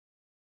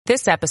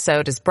This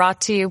episode is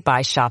brought to you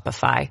by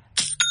Shopify.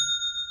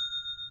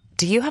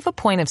 Do you have a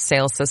point of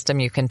sale system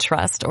you can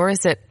trust, or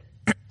is it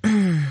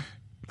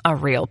a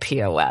real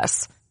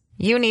POS?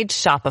 You need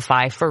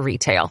Shopify for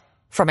retail.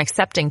 From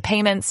accepting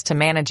payments to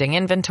managing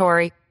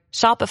inventory,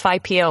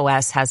 Shopify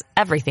POS has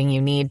everything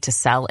you need to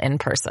sell in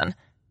person.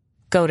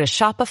 Go to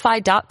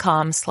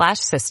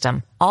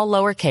shopify.com/system, all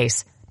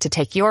lowercase, to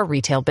take your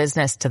retail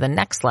business to the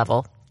next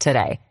level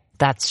today.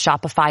 That's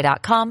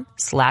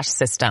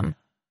shopify.com/system.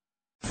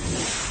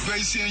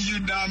 Great seeing you,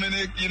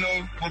 Dominic. You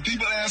know, when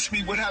people ask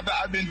me what have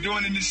I been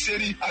doing in the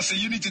city, I say,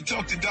 you need to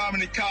talk to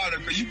Dominic Carter,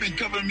 because you've been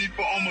covering me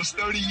for almost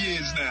 30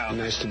 years now.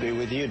 Nice to be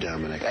with you,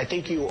 Dominic. I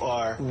think you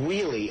are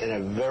really in a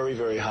very,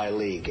 very high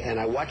league. And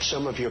I watch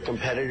some of your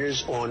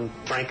competitors on,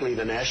 frankly,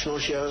 the national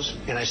shows,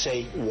 and I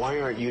say, why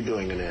aren't you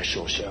doing a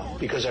national show?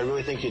 Because I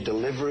really think your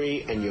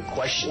delivery and your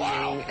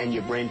questioning and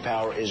your brain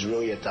power is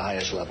really at the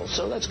highest level.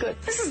 So that's good.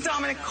 This is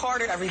Dominic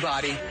Carter,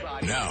 everybody.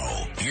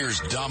 Now, here's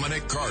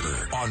Dominic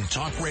Carter on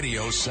Talk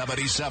Radio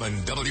 77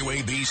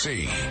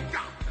 WABC.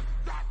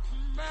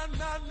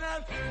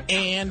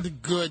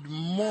 And good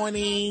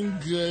morning,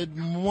 good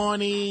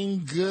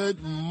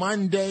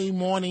Monday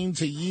morning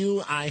to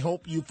you. I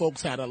hope you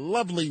folks had a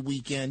lovely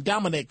weekend.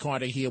 Dominic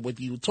Carter here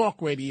with you,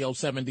 Talk Radio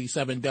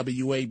 77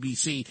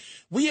 WABC.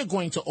 We are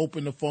going to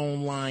open the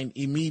phone line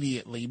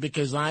immediately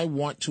because I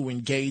want to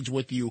engage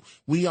with you.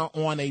 We are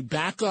on a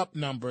backup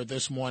number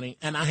this morning,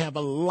 and I have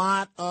a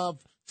lot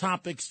of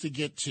topics to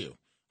get to.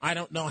 I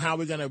don't know how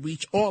we're going to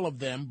reach all of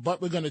them,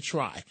 but we're going to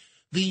try.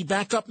 The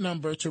backup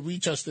number to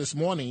reach us this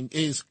morning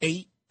is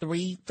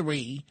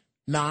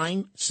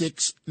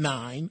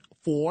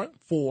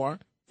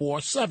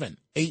 833-969-4447.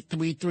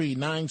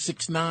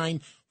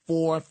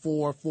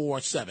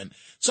 833-969-4447.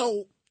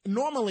 So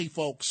normally,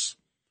 folks,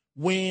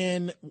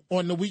 when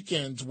on the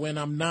weekends when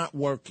I'm not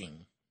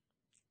working,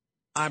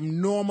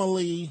 I'm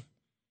normally,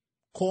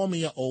 call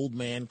me an old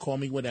man, call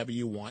me whatever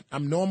you want.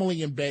 I'm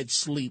normally in bed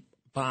sleep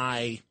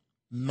by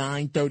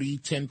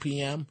 9:30, 10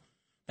 p.m.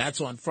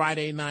 That's on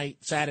Friday night,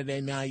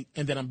 Saturday night,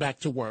 and then I'm back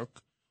to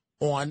work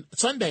on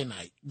Sunday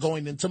night,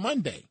 going into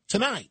Monday,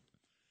 tonight.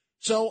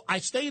 So I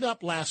stayed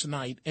up last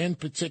night in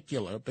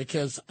particular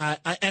because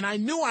I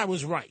knew I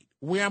was right.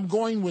 Where I'm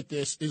going with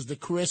this is the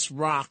Chris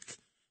Rock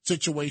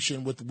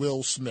situation with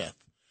Will Smith.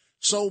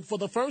 So for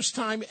the first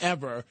time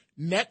ever,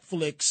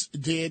 Netflix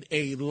did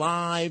a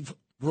live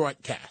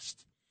broadcast.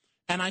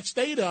 And I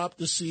stayed up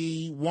to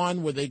see,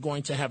 one, were they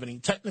going to have any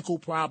technical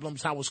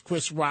problems? How was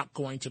Chris Rock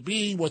going to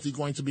be? Was he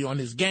going to be on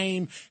his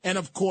game? And,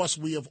 of course,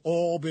 we have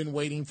all been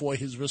waiting for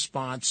his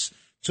response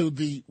to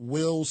the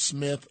Will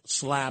Smith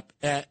slap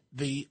at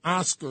the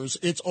Oscars.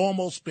 It's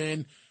almost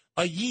been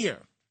a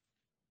year.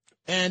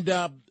 And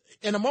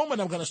in a moment,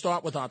 I'm going to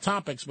start with our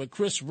topics, but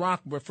Chris Rock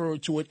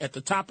referred to it at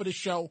the top of the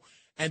show,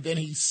 and then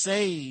he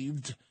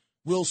saved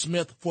Will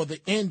Smith for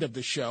the end of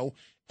the show,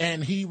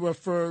 and he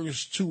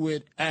refers to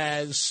it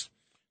as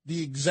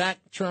the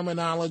exact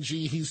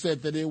terminology. He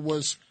said that it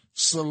was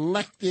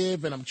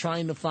selective, and I'm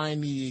trying to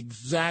find the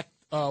exact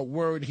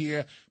word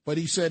here, but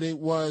he said it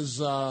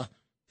was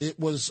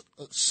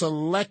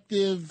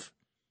selective.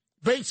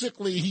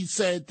 Basically, he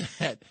said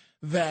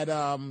that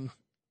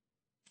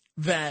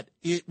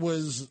it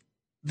was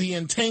the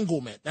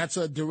entanglement. That's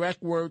a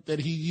direct word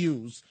that he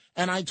used.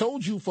 And I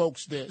told you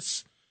folks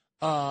this.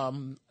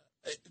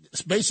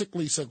 It's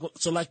basically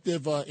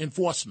selective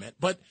enforcement.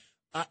 But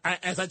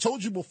as I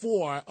told you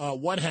before,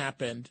 what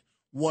happened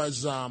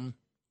was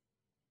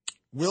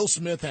Will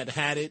Smith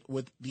had it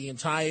with the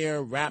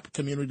entire rap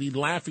community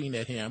laughing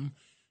at him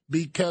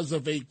because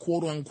of a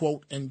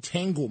quote-unquote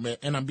entanglement,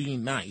 and I'm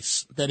being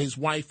nice, that his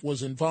wife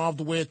was involved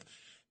with.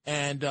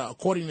 And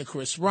according to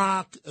Chris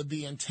Rock,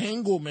 the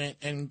entanglement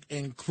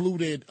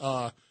included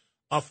a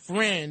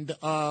friend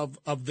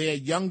of their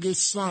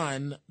youngest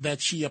son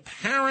that she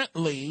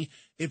apparently,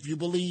 if you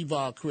believe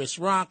Chris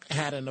Rock,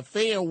 had an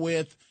affair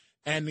with,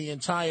 and the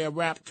entire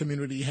rap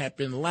community had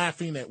been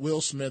laughing at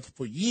Will Smith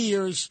for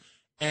years,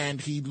 and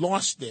he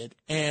lost it.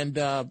 And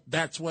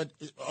that's what,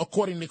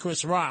 according to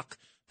Chris Rock,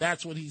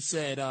 that's what he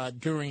said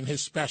during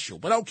his special.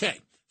 But okay,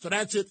 so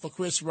that's it for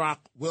Chris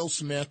Rock, Will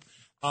Smith.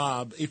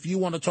 If you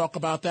want to talk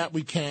about that,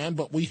 we can,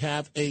 but we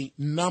have a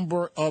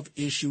number of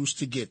issues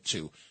to get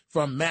to,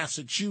 from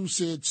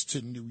Massachusetts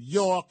to New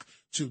York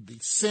to the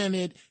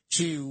Senate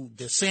to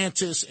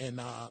DeSantis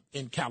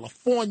in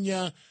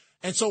California.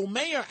 And so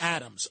Mayor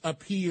Adams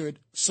appeared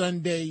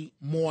Sunday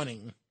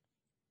morning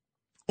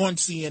on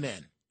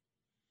CNN.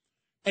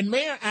 And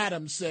Mayor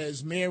Adams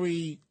says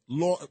Mayor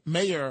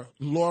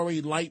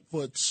Lori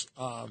Lightfoot's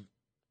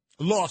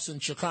loss in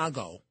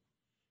Chicago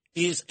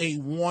is a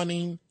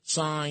warning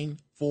sign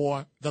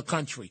for the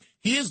country.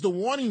 Here's the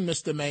warning,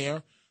 Mr.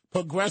 Mayor.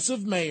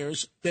 Progressive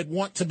mayors that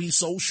want to be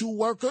social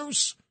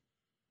workers,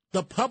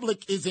 the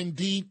public is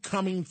indeed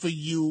coming for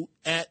you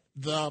at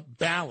the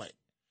ballot.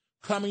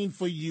 Coming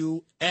for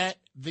you at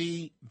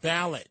the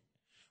ballot.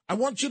 I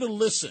want you to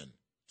listen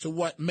to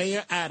what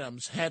Mayor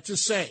Adams had to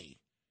say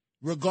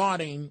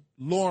regarding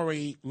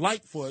Lori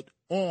Lightfoot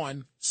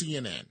on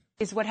CNN.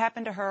 Is what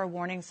happened to her a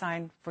warning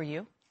sign for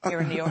you here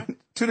in New York?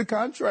 To the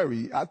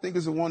contrary, I think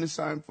it's a warning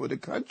sign for the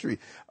country.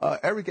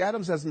 Eric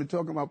Adams has been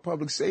talking about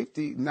public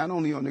safety, not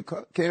only on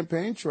the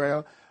campaign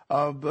trail,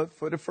 but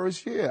for the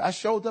first year. I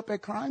showed up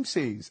at crime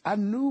scenes. I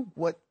knew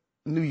what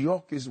New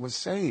Yorkers were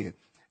saying,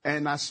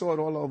 and I saw it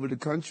all over the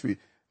country.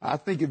 I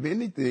think, if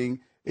anything,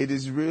 it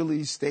is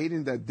really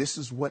stating that this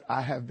is what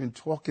I have been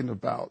talking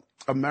about.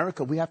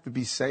 America, we have to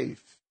be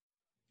safe.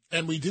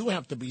 And we do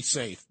have to be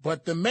safe.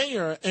 But the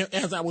mayor,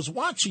 as I was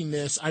watching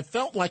this, I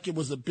felt like it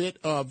was a bit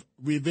of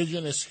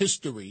revisionist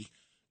history.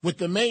 With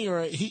the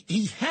mayor,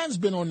 he has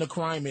been on the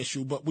crime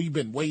issue, but we've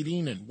been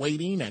waiting and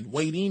waiting and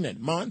waiting, and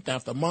month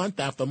after month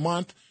after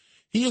month.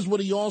 Here's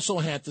what he also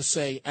had to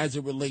say as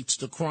it relates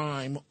to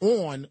crime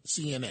on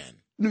CNN.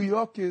 New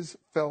Yorkers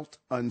felt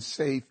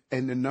unsafe,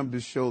 and the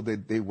numbers show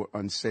that they were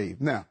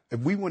unsafe. Now, if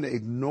we want to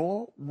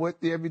ignore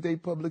what the everyday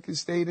public is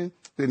stating,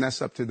 then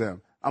that's up to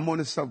them. I'm on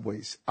the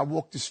subways. I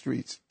walk the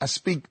streets. I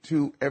speak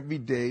to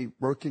everyday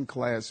working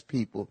class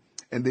people,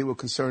 and they were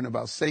concerned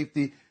about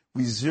safety.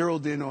 We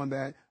zeroed in on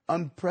that.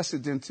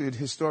 Unprecedented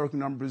historic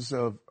numbers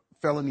of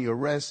felony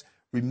arrests,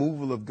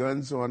 removal of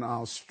guns on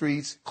our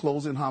streets,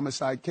 closing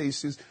homicide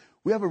cases.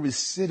 We have a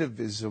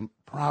recidivism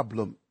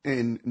problem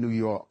in New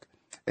York.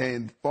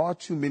 And far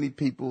too many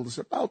people, there's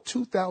about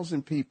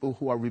 2,000 people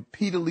who are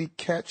repeatedly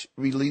catch,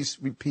 release,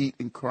 repeat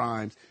in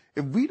crimes.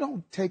 If we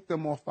don't take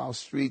them off our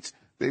streets,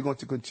 they're going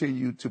to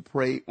continue to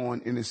prey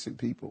on innocent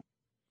people.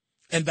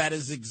 And that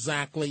is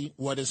exactly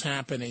what is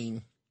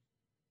happening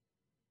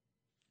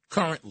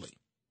currently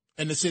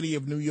in the city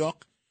of New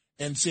York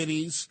and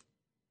cities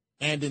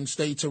and in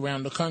states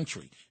around the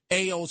country.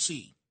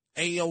 AOC.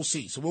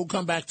 So we'll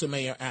come back to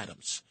Mayor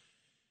Adams.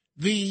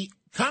 The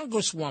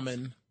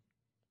Congresswoman,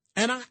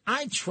 and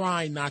I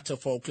try not to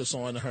focus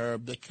on her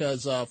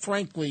because,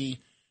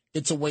 frankly,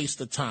 it's a waste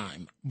of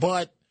time.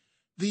 But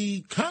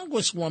the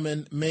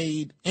Congresswoman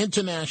made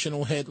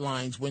international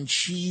headlines when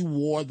she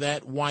wore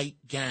that white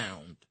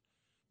gown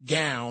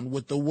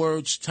with the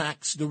words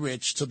 "tax the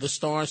rich" to the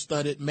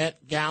star-studded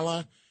Met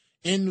Gala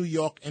in New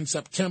York in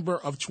September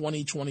of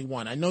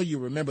 2021. I know you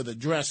remember the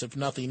dress, if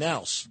nothing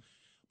else.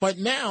 But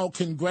now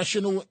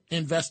congressional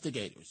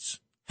investigators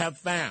have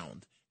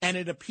found, and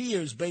it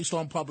appears based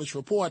on published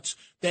reports,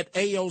 that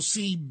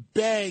AOC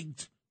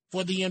begged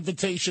for the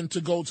invitation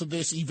to go to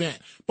this event.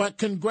 But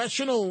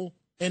congressional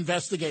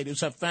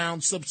investigators have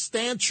found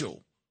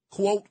substantial,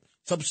 quote,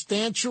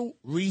 substantial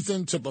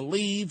reason to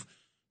believe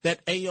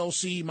that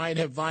AOC might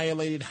have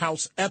violated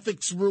House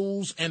ethics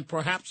rules and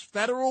perhaps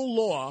federal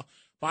law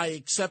by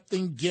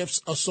accepting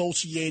gifts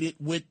associated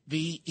with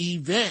the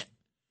event.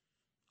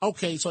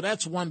 Okay, so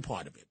that's one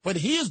part of it. But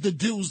here's the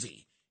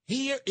doozy.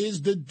 Here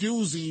is the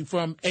doozy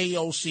from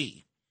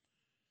AOC.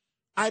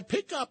 I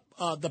pick up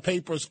the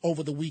papers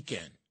over the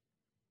weekend,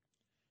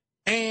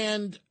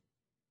 and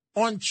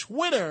on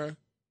Twitter,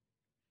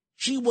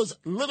 she was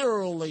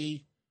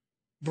literally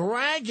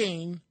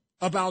bragging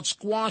about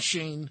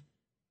squashing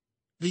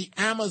the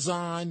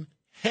Amazon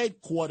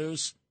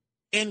headquarters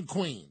in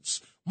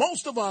Queens.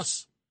 Most of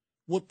us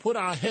would put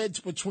our heads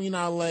between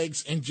our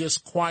legs and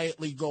just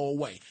quietly go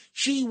away.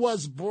 She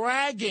was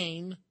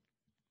bragging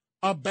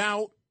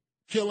about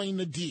killing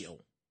the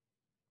deal.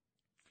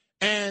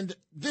 And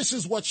this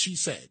is what she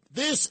said.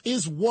 This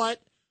is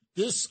what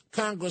this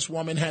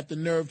Congresswoman had the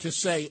nerve to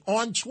say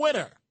on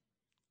Twitter.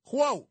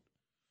 Quote,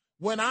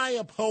 "When I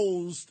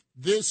opposed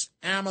this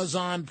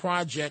Amazon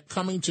project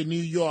coming to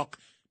New York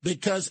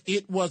because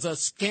it was a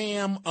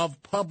scam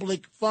of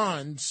public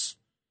funds,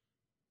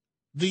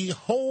 the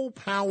whole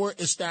power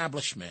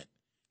establishment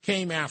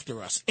came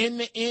after us. In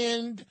the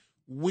end,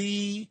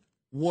 we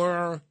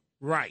were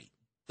right."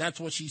 That's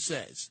what she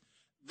says.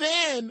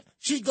 Then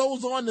she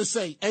goes on to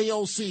say,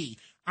 AOC,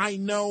 "I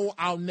know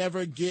I'll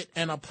never get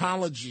an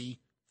apology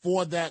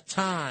for that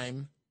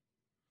time,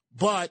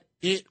 but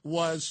it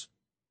was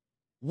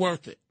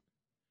worth it."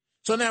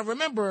 So now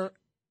remember,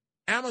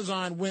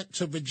 Amazon went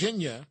to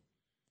Virginia,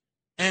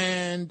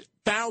 and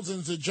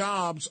thousands of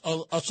jobs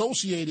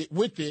associated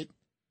with it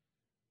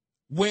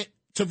went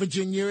to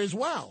Virginia as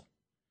well.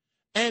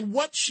 And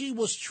what she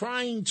was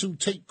trying to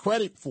take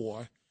credit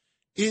for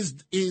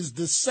is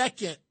the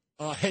second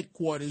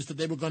headquarters that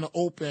they were going to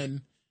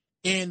open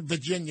in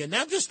Virginia.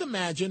 Now, just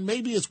imagine,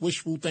 maybe it's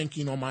wishful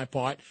thinking on my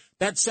part,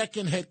 that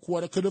second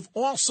headquarters could have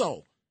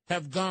also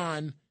have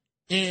gone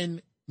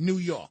in New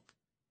York.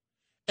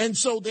 And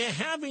so they're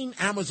having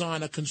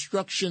Amazon a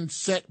construction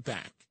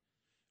setback,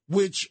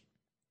 which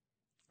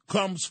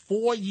comes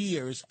 4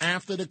 years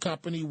after the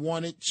company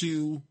wanted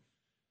to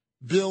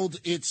build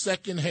its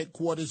second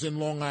headquarters in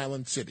Long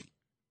Island City.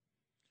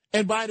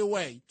 And by the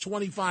way,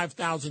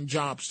 25,000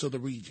 jobs to the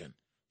region.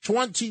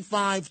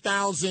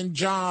 25,000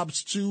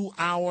 jobs to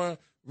our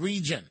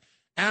region.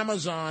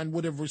 Amazon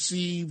would have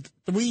received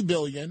 $3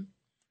 billion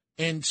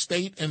in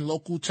state and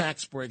local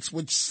tax breaks,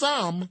 which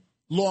some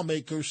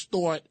lawmakers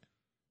thought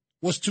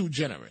was too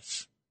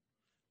generous.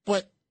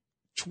 But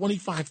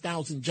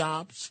 25,000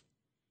 jobs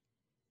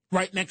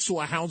right next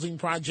to a housing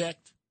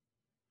project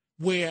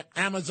where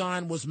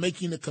Amazon was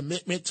making a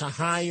commitment to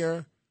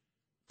hire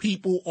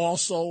people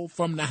also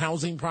from the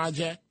housing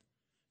project?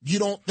 You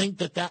don't think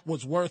that that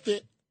was worth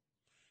it?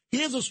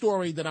 Here's a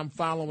story that I'm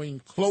following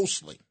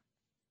closely.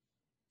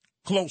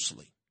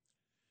 Kirsten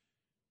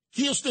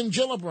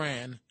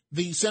Gillibrand,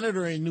 the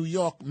senator in New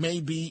York, may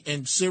be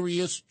in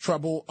serious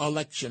trouble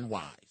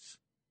election-wise.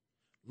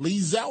 Lee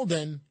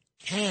Zeldin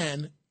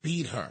can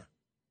beat her.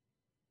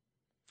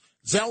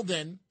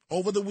 Zeldin,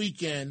 over the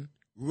weekend,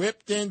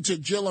 ripped into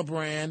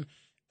Gillibrand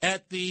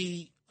at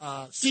the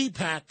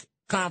CPAC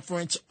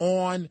conference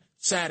on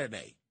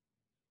Saturday.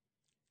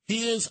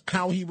 Here's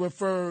how he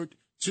referred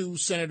to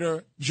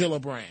Senator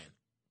Gillibrand.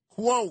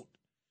 Quote,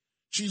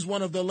 "She's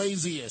one of the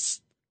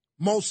laziest,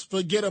 most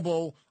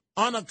forgettable,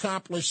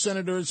 unaccomplished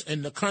senators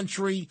in the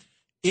country.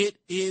 It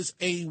is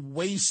a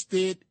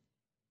wasted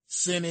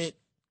Senate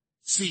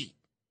seat."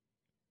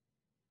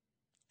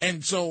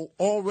 And so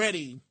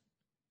already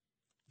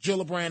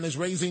Gillibrand is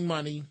raising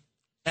money.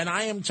 And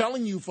I am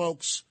telling you,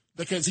 folks,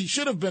 because he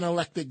should have been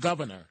elected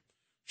governor,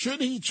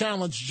 should he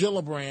challenge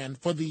Gillibrand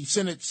for the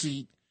Senate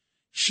seat,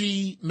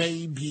 she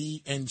may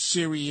be in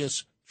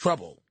serious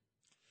trouble.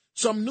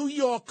 Some New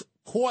York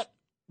court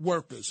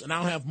workers, and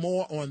I'll have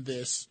more on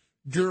this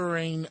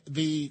during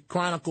the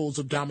Chronicles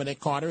of Dominic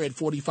Carter at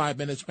 45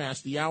 minutes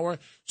past the hour.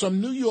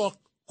 Some New York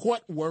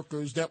court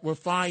workers that were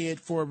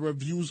fired for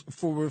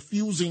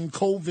refusing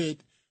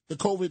the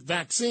COVID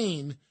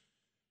vaccine,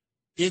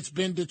 it's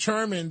been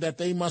determined that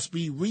they must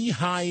be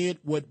rehired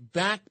with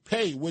back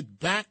pay,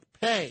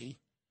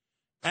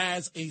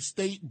 as a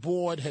state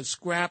board has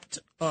scrapped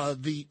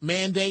the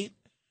mandate.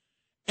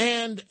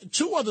 And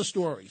two other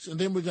stories, and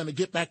then we're going to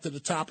get back to the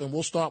top, and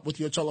we'll start with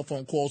your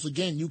telephone calls.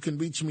 Again, you can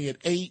reach me at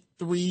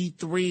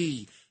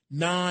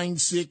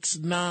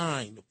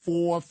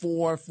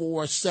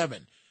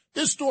 833-969-4447.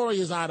 This story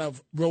is out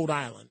of Rhode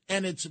Island,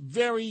 and it's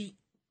very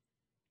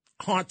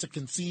hard to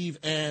conceive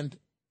and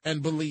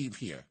believe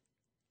here.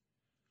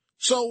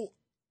 So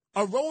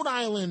a Rhode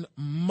Island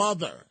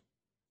mother,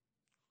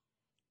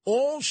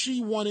 all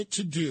she wanted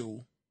to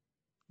do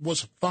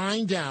was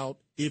find out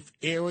if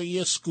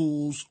area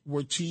schools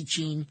were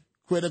teaching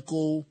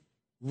critical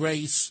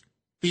race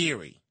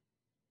theory.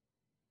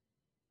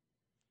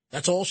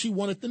 That's all she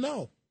wanted to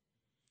know.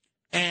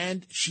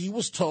 And she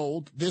was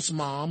told, this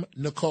mom,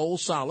 Nicole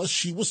Salas,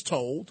 she was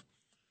told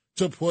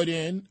to put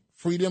in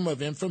Freedom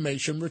of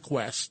Information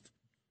request,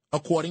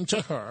 according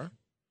to her,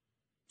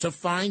 to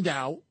find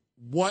out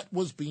what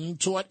was being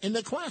taught in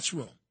the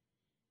classroom.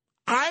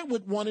 I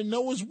would want to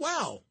know as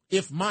well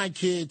if my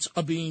kids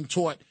are being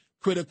taught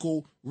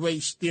critical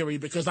race theory,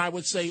 because I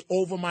would say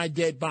over my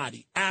dead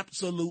body,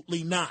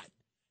 absolutely not.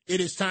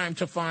 It is time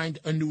to find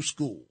a new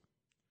school.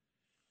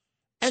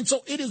 And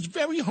so it is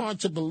very hard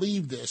to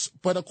believe this,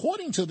 but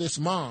according to this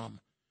mom,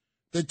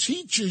 the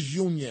teachers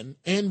union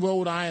in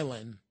Rhode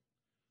Island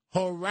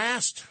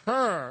harassed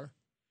her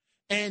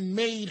and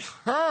made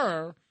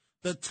her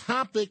the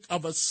topic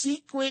of a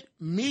secret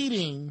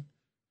meeting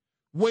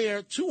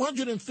where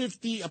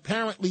 250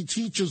 apparently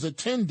teachers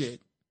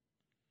attended,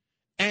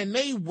 and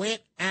they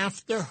went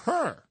after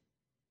her.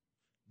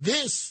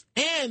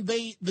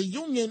 The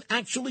union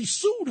actually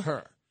sued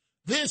her.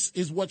 This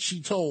is what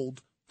she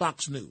told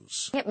Fox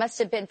News. It must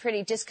have been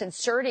pretty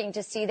disconcerting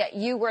to see that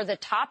you were the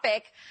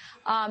topic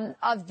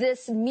of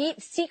this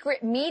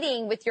secret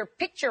meeting with your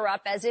picture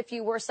up as if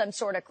you were some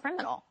sort of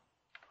criminal.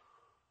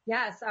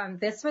 Yes,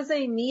 this was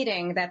a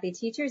meeting that the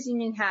teachers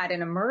union had,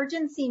 an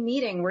emergency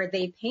meeting where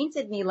they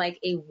painted me like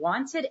a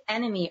wanted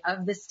enemy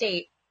of the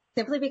state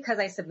simply because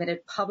I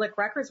submitted public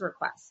records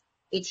requests.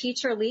 A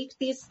teacher leaked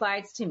these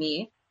slides to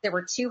me. There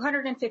were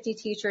 250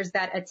 teachers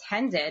that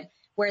attended,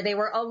 where they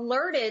were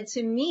alerted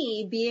to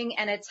me being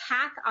an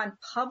attack on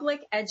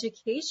public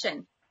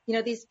education. You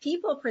know, these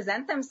people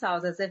present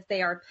themselves as if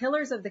they are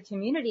pillars of the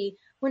community,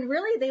 when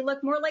really they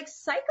look more like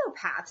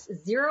psychopaths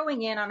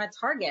zeroing in on a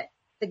target.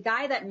 The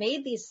guy that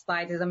made these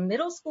slides is a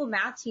middle school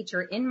math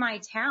teacher in my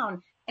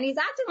town, and he's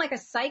acting like a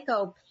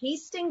psycho,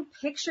 pasting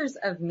pictures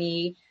of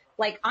me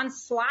like on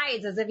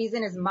slides as if he's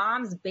in his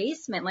mom's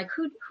basement. Like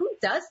who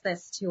does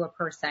this to a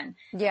person?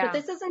 Yeah. But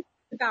this isn't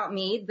about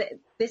me.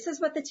 This is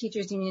what the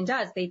teachers union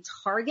does. They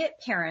target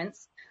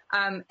parents,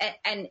 and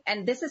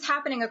this is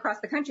happening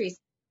across the country.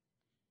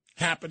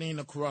 Happening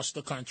across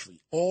the country.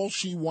 All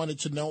she wanted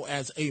to know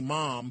as a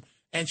mom,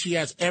 and she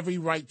has every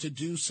right to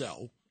do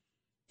so,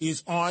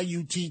 is, are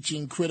you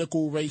teaching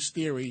critical race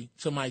theory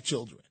to my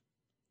children?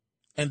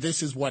 And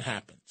this is what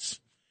happens.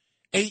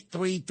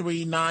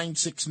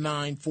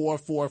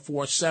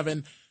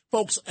 833-969-4447.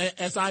 Folks,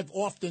 as I've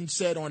often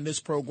said on this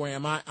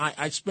program,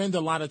 I spend a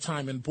lot of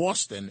time in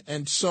Boston.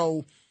 And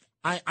so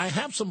I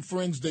have some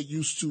friends that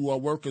used to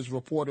work as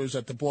reporters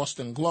at the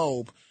Boston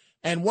Globe.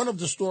 And one of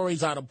the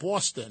stories out of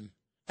Boston,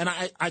 and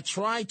I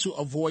try to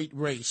avoid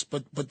race,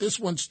 but this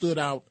one stood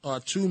out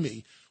to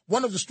me.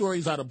 One of the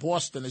stories out of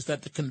Boston is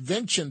that the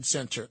convention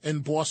center in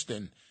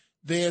Boston,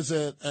 there's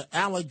an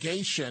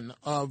allegation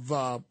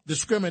of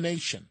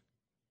discrimination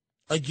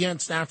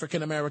against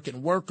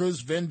African-American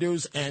workers,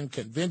 vendors, and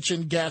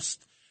convention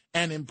guests.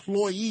 and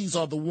employees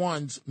are the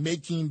ones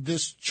making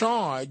this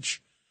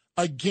charge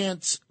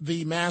against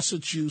the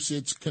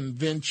Massachusetts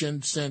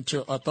Convention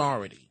Center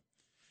Authority.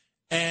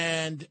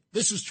 And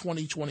this is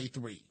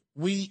 2023.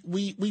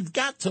 We've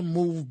got to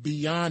move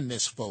beyond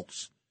this,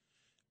 folks.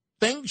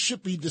 Things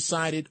should be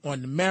decided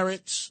on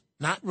merits,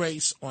 not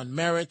race, on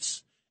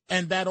merits.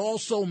 And that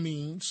also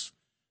means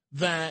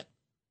that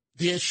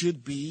there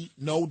should be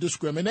no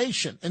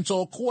discrimination. And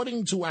so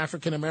according to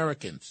African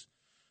Americans,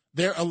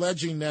 they're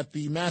alleging that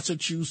the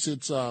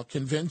Massachusetts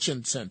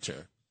Convention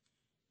Center,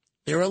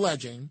 they're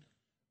alleging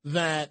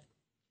that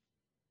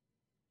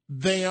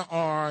there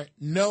are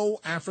no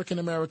African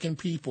American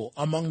people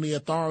among the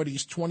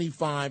authority's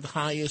 25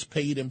 highest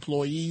paid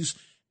employees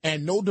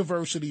and no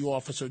diversity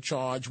officer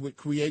charged with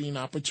creating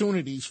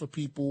opportunities for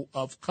people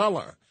of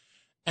color.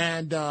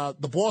 And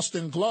the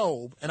Boston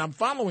Globe, and I'm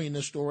following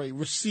this story,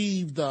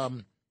 received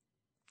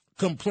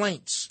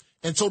complaints,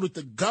 and so did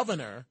the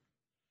governor,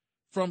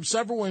 from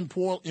several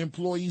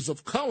employees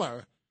of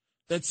color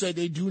that said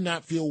they do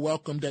not feel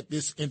welcomed at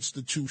this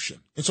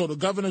institution. And so the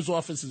governor's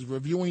office is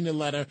reviewing the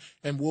letter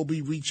and will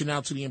be reaching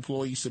out to the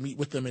employees to meet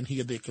with them and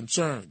hear their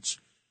concerns.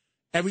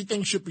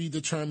 Everything should be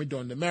determined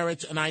on the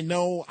merits. And I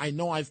know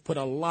I've put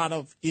a lot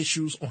of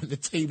issues on the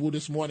table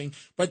this morning,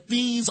 but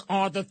these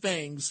are the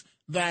things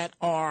that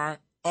are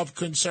of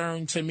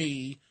concern to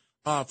me,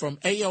 from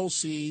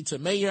AOC to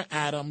Mayor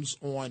Adams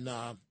on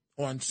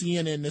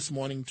CNN this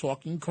morning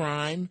talking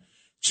crime,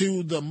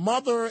 to the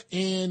mother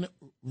in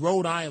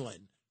Rhode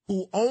Island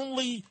who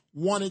only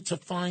wanted to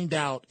find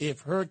out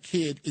if her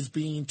kid is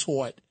being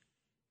taught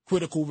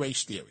critical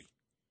race theory.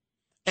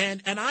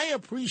 And I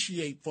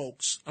appreciate,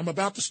 folks, I'm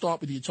about to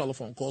start with your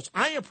telephone calls.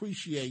 I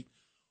appreciate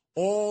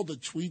all the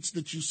tweets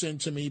that you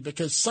send to me,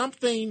 because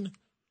something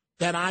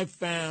that I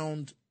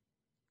found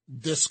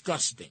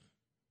disgusting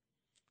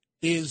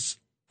is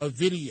a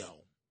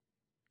video.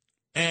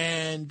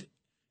 And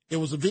it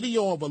was a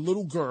video of a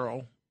little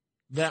girl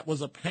that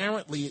was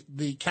apparently,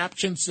 the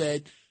caption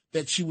said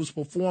that she was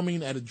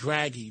performing at a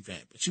drag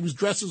event. She was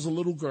dressed as a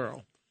little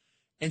girl,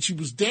 and she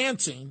was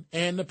dancing,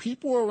 and the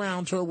people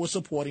around her were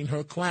supporting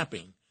her,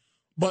 clapping.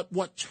 But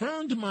what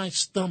turned my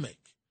stomach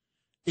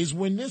is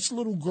when this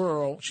little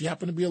girl, she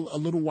happened to be a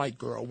little white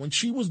girl, when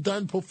she was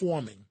done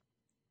performing,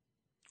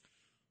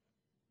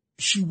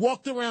 she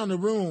walked around the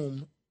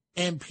room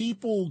and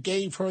people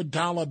gave her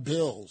dollar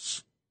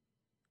bills,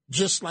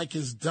 just like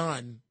is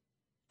done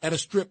at a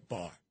strip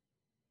bar.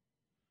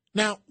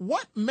 Now,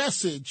 what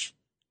message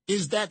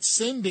is that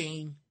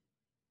sending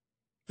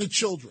the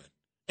children?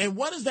 And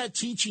what is that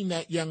teaching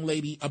that young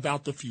lady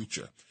about the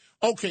future?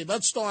 Okay,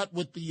 let's start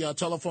with the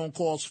telephone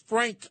calls.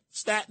 Frank,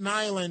 Staten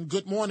Island,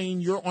 good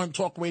morning. You're on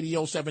Talk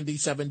Radio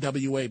 77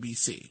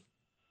 WABC.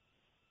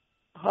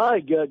 Hi,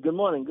 good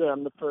morning. Good,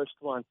 I'm the first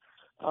one.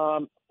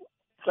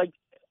 It's like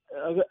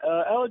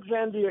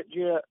Alexandria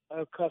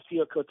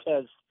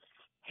Ocasio-Cortez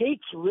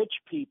hates rich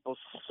people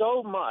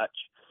so much.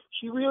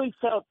 She really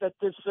felt that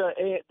this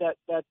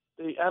that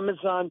the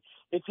Amazon,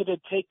 if it had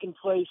taken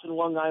place in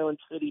Long Island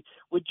City,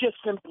 would just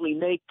simply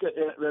make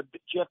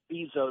Jeff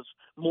Bezos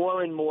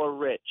more and more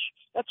rich.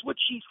 That's what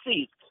she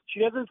sees. She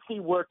doesn't see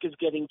workers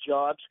getting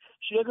jobs.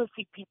 She doesn't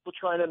see people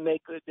trying to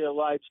make their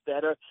lives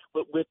better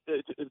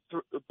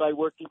by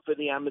working for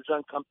the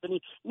Amazon company.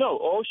 No,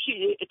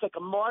 it's like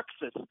a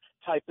Marxist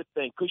type of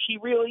thing, because she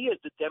really is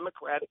a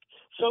democratic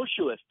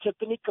socialist.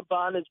 Tiffany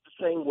Cabana is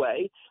the same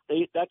way.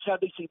 That's how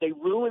they see. They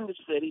ruin the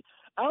city.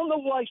 I don't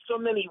know why so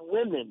many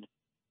women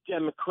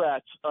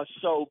Democrats are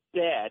so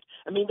bad.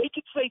 I mean, they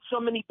could say so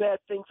many bad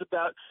things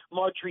about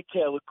Marjorie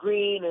Taylor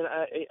Greene and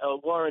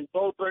Lauren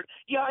Boebert.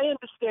 Yeah, I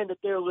understand that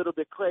they're a little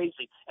bit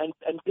crazy and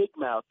big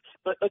mouth,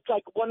 but it's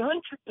like 100%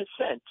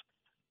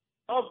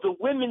 of the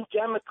women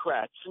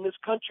Democrats in this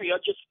country are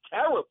just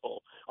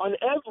terrible on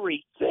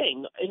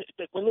everything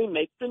when they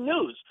make the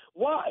news.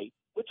 Why?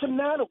 What's the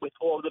matter with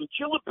all of them?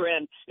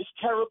 Gillibrand is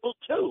terrible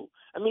too.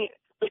 I mean,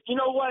 but you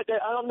know what?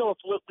 I don't know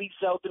if Lee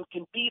Zeldin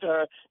can beat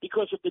her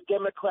because of the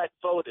Democrat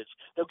voters.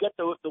 They'll get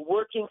the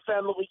Working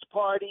Families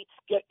Party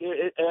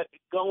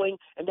going,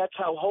 and that's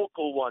how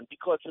Hochul won,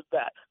 because of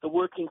that, the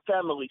Working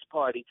Families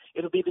Party.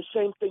 It'll be the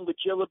same thing with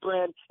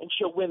Gillibrand, and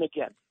she'll win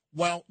again.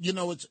 Well, you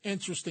know, it's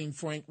interesting,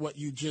 Frank, what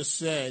you just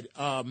said.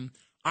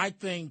 I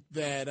think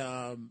that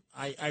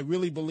I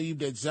really believe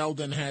that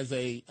Zeldin has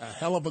a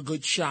hell of a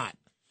good shot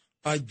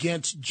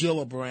against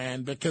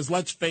Gillibrand, because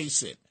let's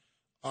face it,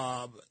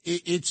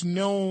 it's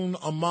known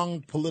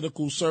among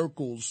political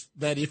circles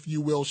that, if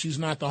you will, she's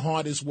not the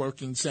hardest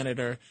working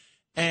senator.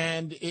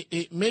 And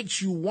it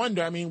makes you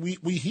wonder. I mean,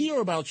 we hear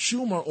about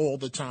Schumer all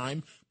the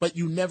time, but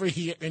you never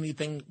hear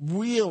anything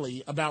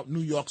really about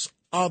New York's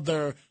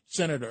other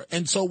senator.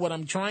 And so what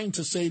I'm trying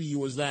to say to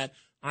you is that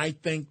I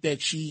think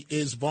that she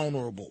is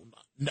vulnerable.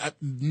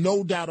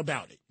 No doubt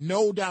about it.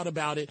 No doubt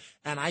about it.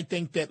 And I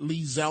think that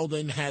Lee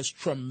Zeldin has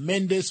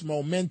tremendous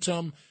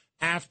momentum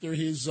after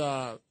his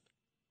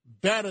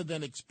better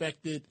than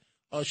expected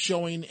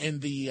showing in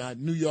the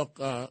New York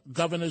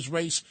governor's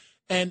race.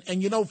 And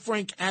you know,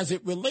 Frank, as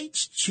it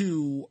relates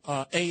to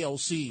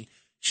AOC,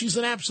 She's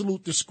an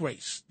absolute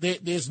disgrace.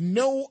 There's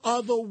no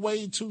other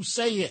way to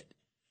say it.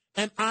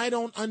 And I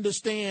don't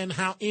understand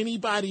how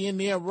anybody in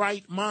their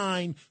right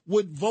mind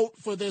would vote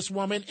for this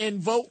woman and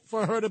vote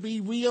for her to be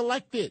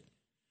reelected.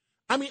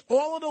 I mean,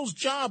 all of those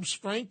jobs,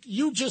 Frank,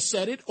 you just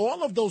said it,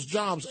 all of those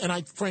jobs,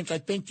 and Frank, I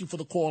thank you for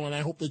the call, and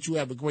I hope that you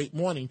have a great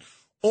morning.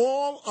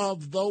 All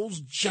of those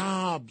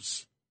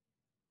jobs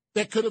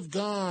that could have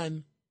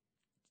gone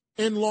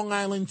in Long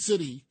Island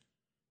City,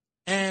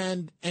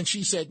 and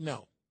she said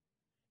no.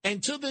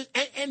 And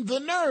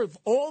the nerve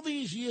all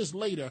these years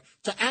later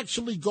to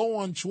actually go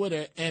on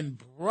Twitter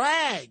and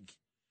brag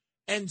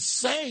and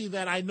say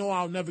that I know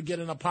I'll never get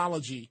an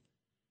apology.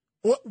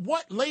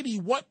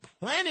 What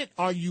planet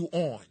are you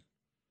on?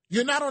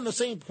 You're not on the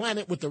same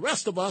planet with the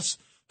rest of us.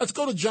 Let's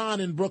go to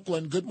John in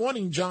Brooklyn. Good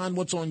morning, John.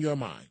 What's on your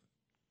mind?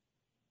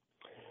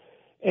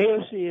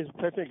 AOC is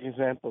a perfect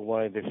example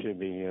why there should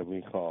be a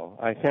recall.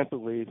 I can't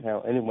believe how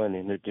anyone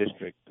in the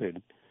district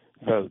could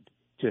vote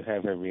to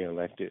have her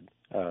reelected.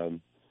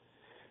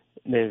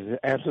 There's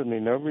absolutely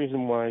no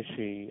reason why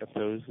she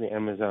opposed the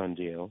Amazon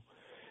deal.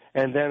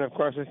 And then, of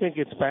course, I think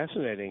it's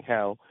fascinating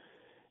how,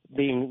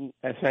 being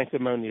a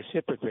sanctimonious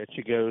hypocrite,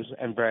 she goes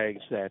and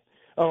brags that,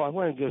 I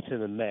want to go to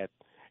the Met,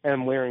 and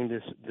I'm wearing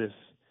this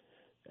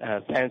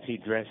fancy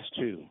dress,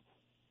 too.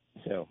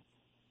 So.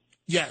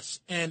 Yes,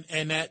 and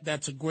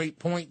that's a great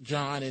point,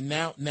 John. And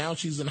now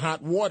she's in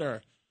hot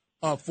water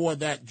for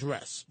that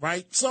dress,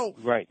 right? So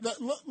right.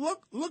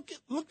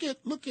 Look at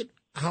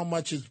how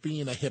much is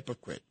being a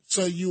hypocrite.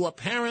 So you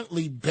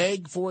apparently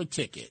beg for a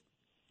ticket,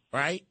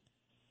 right?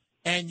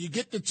 And you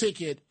get the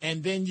ticket,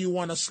 and then you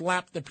want to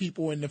slap the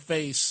people in the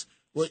face,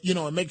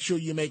 and make sure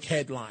you make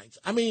headlines.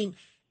 I mean,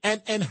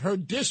 and her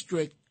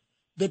district,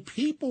 the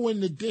people in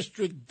the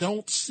district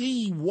don't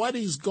see what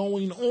is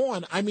going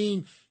on. I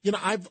mean,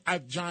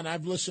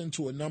 I've listened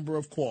to a number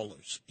of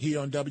callers here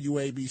on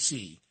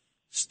WABC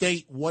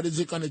state what is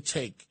it going to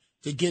take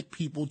to get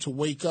people to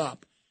wake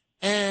up.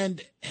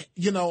 And,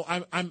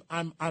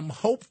 I'm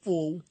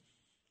hopeful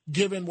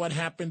given what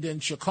happened in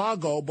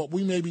Chicago, but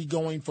we may be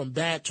going from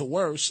bad to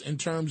worse in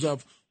terms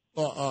of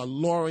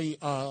Lori,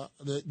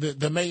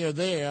 the mayor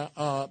there,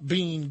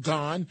 being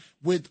gone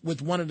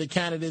with one of the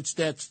candidates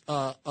that's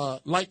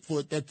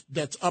Lightfoot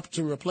that's up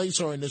to replace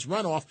her in this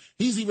runoff.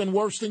 He's even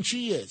worse than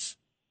she is.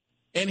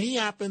 And he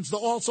happens to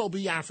also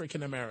be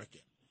African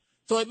American.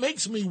 So it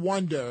makes me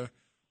wonder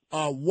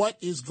what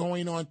is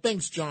going on.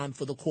 Thanks, John,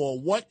 for the call.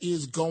 What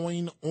is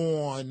going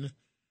on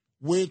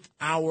with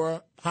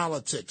our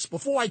politics?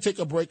 Before I take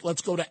a break,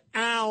 let's go to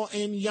Al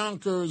in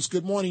Yonkers.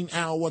 Good morning,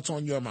 Al. What's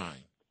on your mind?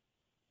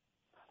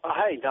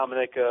 Hi,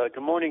 Dominic.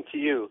 Good morning to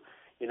you.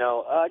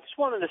 I just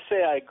wanted to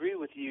say I agree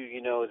with you,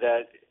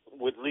 that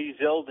with Lee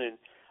Zeldin,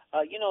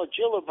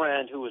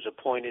 Gillibrand, who was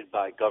appointed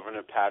by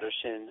Governor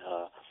Patterson,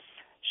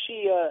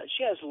 she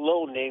has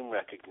low name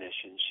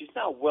recognition. She's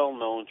not well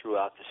known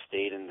throughout the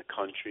state and the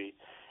country.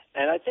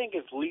 And I think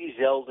if Lee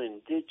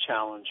Zeldin did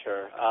challenge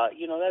her,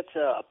 that's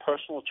a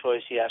personal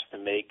choice he has to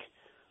make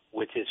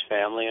with his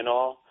family and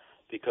all,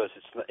 because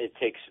it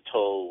takes a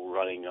toll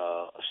running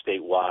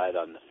statewide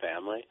on the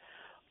family.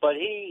 But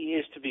he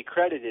is to be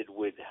credited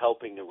with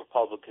helping the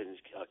Republicans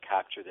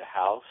capture the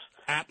House.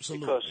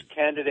 Absolutely. Because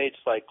candidates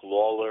like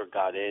Lawler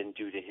got in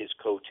due to his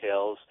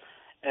coattails.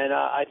 And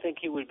I think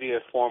he would be a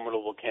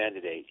formidable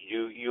candidate.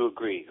 You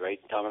agree, right,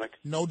 Dominic?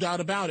 No doubt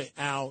about it,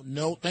 Al.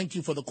 No, thank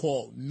you for the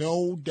call.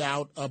 No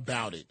doubt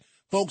about it.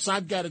 Folks,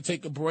 I've got to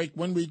take a break.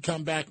 When we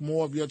come back,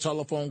 more of your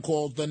telephone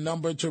calls. The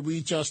number to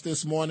reach us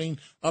this morning,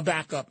 a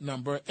backup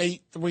number,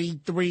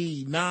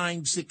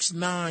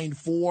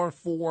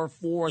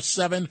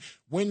 833-969-4447.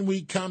 When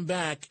we come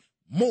back,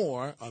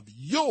 more of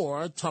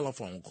your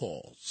telephone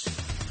calls.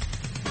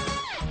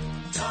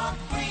 Talk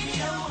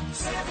Radio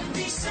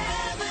 77.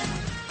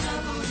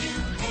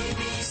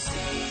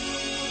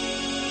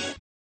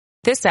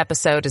 This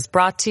episode is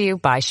brought to you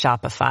by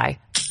Shopify.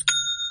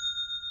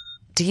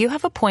 Do you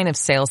have a point of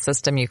sale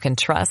system you can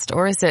trust,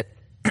 or is it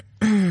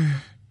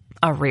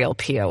a real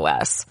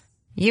POS?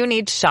 You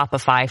need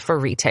Shopify for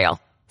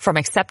retail. From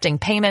accepting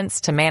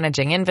payments to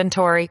managing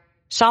inventory,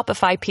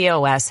 Shopify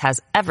POS has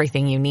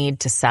everything you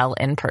need to sell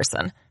in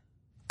person.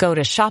 Go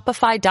to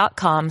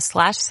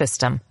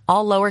shopify.com/system,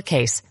 all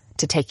lowercase,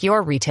 to take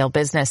your retail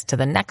business to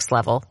the next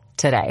level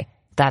today.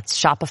 That's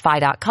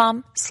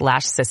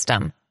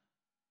shopify.com/system.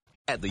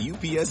 At the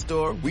UPS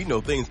Store, we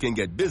know things can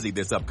get busy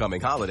this upcoming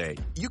holiday.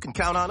 You can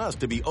count on us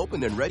to be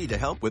open and ready to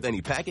help with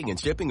any packing and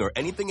shipping or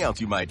anything else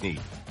you might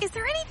need. Is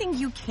there anything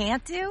you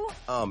can't do?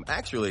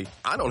 Actually,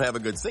 I don't have a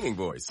good singing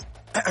voice.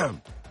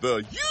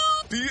 The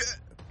UPS...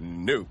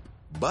 Nope.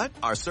 But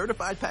our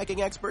certified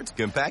packing experts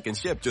can pack and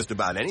ship just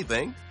about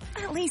anything.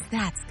 At least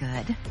that's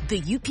good.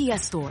 The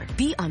UPS Store.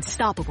 Be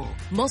unstoppable.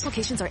 Most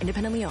locations are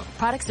independently owned.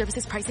 Product,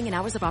 services, pricing, and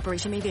hours of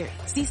operation may vary.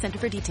 See Center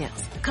for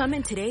details. Come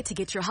in today to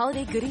get your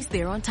holiday goodies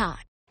there on time.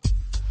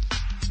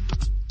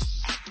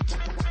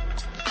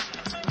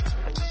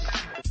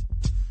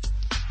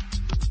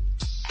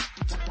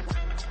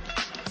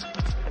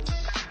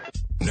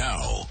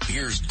 Now,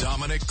 Here's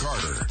Dominic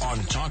Carter on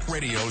Talk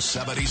Radio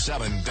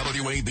 77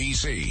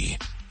 WABC.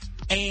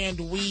 And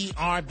we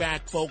are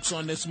back, folks,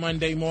 on this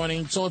Monday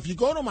morning. So if you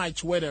go to my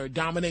Twitter,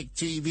 Dominic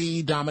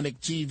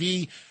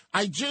TV,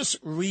 I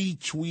just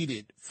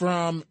retweeted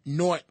from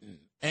Norton.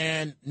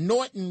 And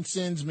Norton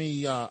sends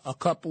me a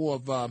couple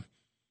of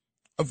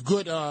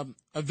good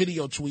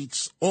video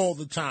tweets all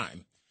the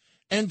time.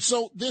 And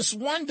so this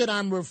one that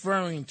I'm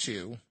referring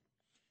to,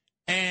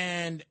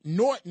 and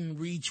Norton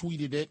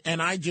retweeted it,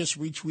 and I just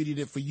retweeted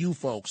it for you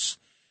folks.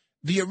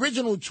 The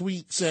original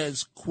tweet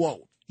says,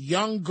 quote,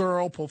 young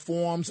girl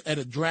performs at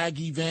a drag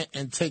event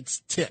and takes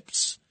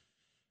tips.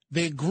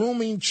 They're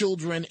grooming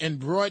children in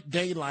broad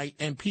daylight,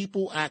 and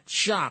people act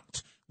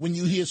shocked when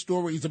you hear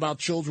stories about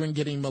children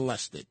getting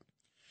molested.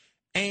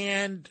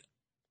 And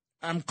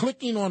I'm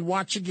clicking on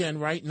Watch Again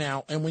right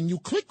now, and when you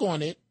click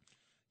on it,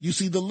 you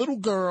see the little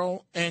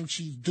girl, and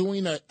she's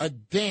doing a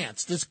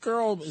dance. This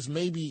girl is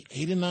maybe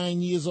 8 or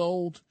 9 years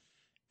old,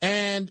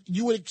 and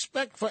you would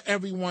expect for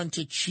everyone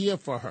to cheer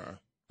for her,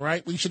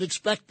 right? We should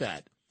expect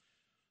that.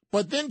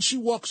 But then she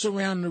walks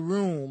around the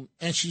room,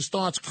 and she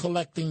starts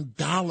collecting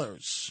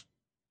dollars.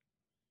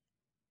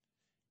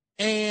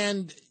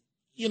 And,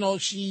 you know,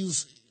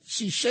 she's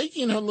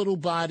shaking her little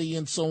body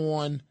and so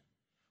on,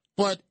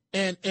 but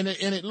and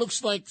it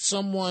looks like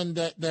someone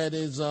that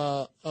is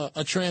a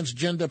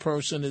transgender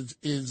person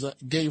is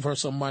gave her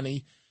some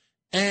money.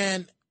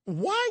 And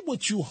why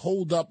would you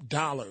hold up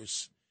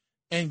dollars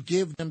and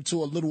give them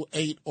to a little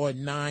 8 or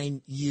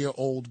 9 year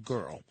old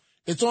girl?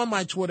 It's on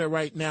my Twitter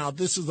right now.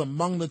 This is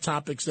among the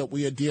topics that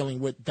we are dealing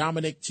with.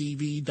 Dominic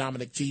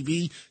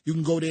TV. You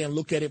can go there and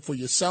look at it for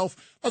yourself.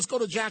 Let's go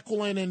to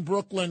Jacqueline in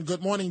Brooklyn.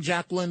 Good morning,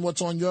 Jacqueline.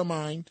 What's on your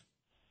mind?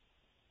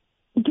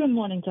 Good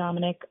morning,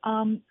 Dominic.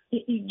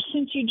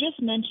 Since you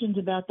just mentioned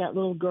about that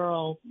little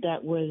girl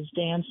that was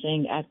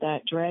dancing at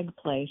that drag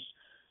place,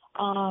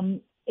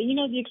 you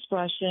know the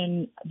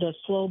expression, the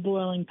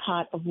slow-boiling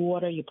pot of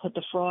water, you put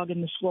the frog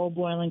in the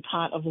slow-boiling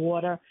pot of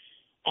water,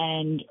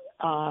 and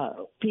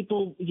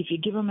people, if you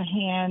give them a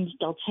hand,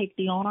 they'll take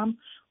the arm.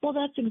 Well,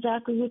 that's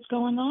exactly what's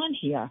going on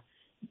here.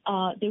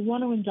 They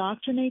want to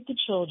indoctrinate the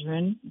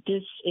children.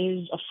 This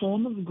is a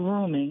form of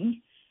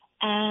grooming.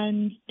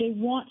 And they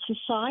want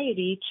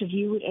society to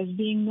view it as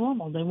being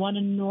normal. They want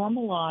to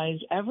normalize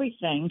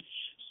everything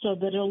so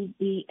that it'll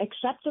be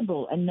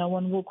acceptable and no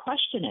one will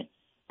question it.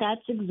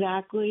 That's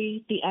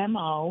exactly the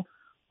MO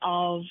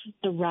of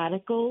the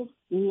radical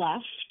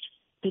left,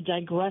 the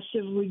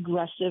digressive,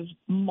 regressive,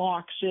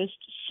 Marxist,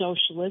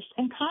 socialist,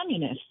 and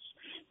communists.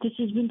 This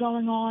has been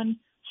going on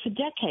for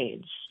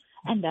decades,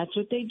 and that's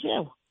what they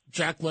do.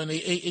 Jacqueline,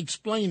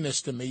 explain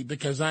this to me,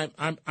 because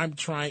I'm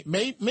trying.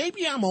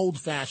 Maybe I'm old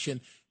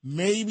fashioned.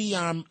 Maybe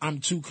I'm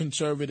too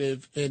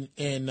conservative in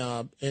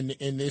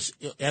this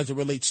as it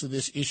relates to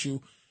this issue,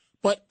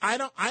 but I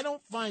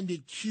don't find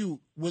it cute.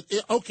 With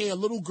okay, a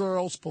little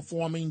girl's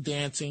performing,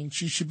 dancing,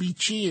 she should be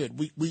cheered.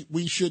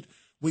 We should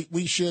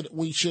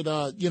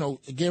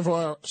give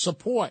her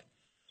support.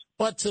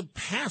 But to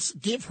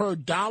give her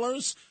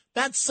dollars,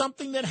 that's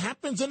something that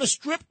happens in a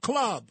strip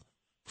club.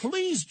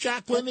 Please,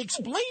 Jacqueline,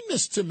 explain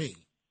this to me.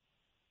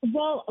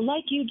 Well,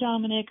 like you,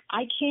 Dominic,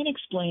 I can't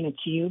explain it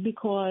to you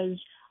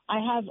because I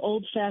have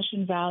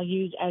old-fashioned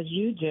values as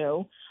you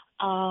do.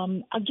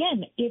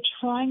 Again, you're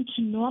trying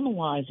to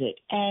normalize it,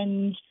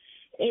 and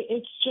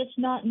it's just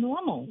not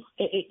normal.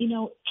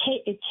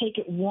 Take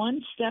it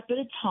one step at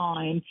a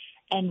time,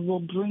 and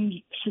we'll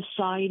bring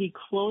society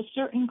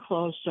closer and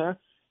closer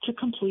to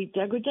complete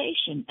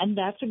degradation. And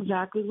that's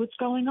exactly what's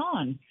going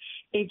on.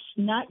 It's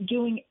not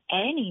doing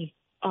any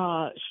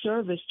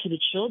service to the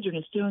children.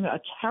 It's doing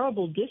a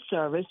terrible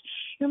disservice.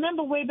 You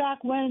remember way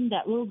back when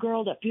that little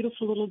girl, that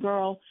beautiful little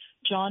girl,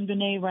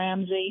 JonBenet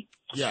Ramsey?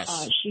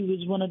 Yes. She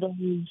was one of those,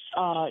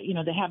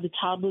 they have the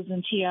toddlers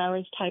and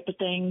tiaras type of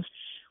things.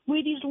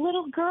 Where these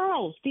little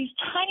girls, these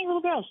tiny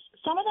little girls,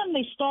 some of them,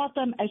 they start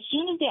them as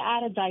soon as they're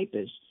out of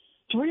diapers,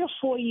 3 or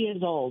 4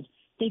 years old.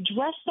 They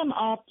dress them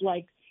up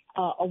like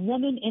a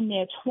woman in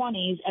their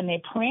 20s, and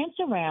they prance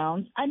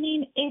around. I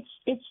mean,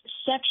 it's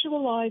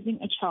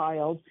sexualizing a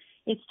child.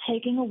 It's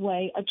taking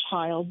away a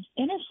child's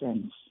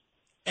innocence.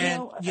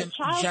 And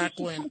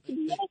Jacqueline,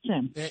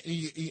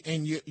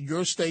 and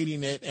you're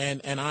stating it,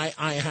 and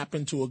I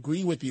happen to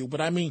agree with you.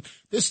 But I mean,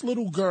 this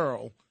little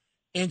girl,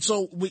 and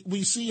so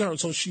we see her.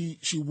 So she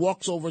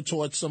walks over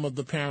towards some of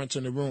the parents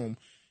in the room,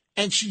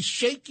 and she's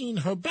shaking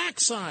her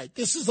backside.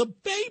 This is a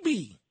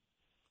baby,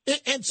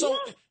 and so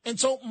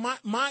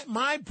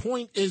my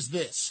point is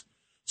this.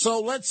 So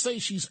let's say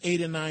she's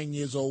 8 or 9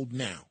 years old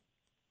now.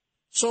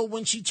 So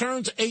when she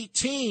turns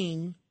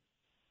 18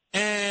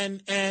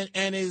 and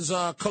is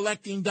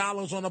collecting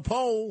dollars on a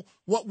pole,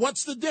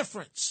 what's the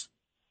difference?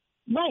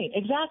 Right,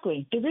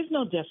 exactly. There is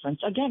no difference.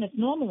 Again, it's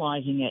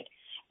normalizing it,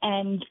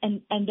 and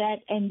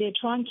they're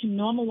trying to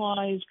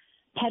normalize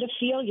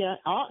pedophilia.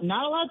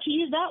 Not allowed to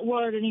use that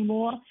word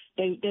anymore.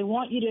 They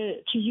want you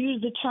to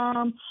use the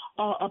term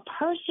a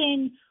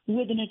person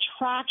with an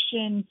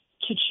attraction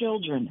to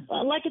children,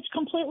 like it's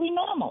completely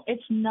normal.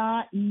 It's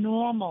not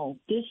normal.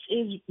 This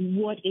is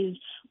what is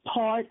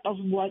part of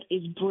what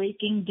is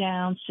breaking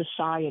down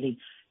society.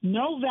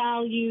 No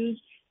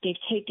values. They've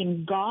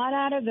taken God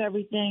out of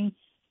everything,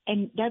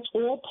 and that's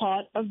all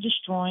part of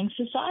destroying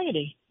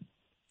society.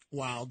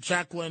 Wow,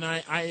 Jacqueline,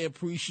 I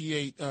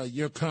appreciate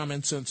your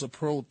common sense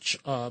approach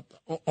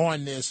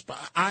on this, but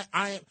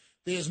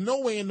there's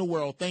no way in the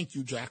world, thank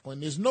you,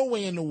 Jacqueline, there's no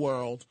way in the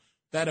world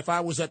that if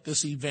I was at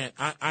this event,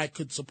 I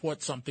could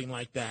support something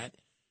like that.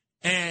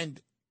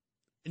 And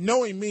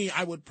knowing me,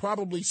 I would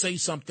probably say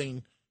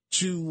something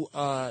to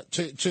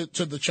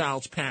the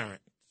child's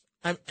parent.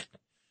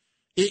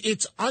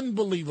 It's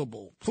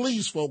unbelievable.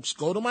 Please, folks,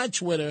 go to my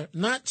Twitter,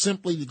 not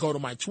simply to go to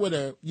my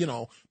Twitter,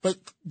 but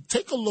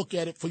take a look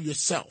at it for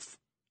yourself,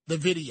 the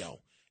video,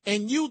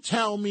 and you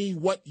tell me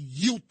what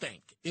you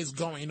think is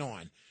going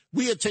on.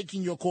 We are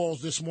taking your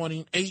calls this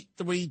morning,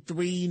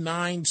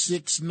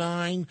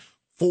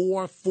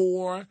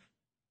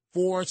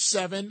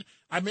 833-969-4447.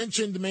 I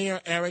mentioned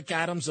Mayor Eric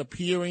Adams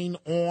appearing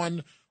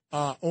on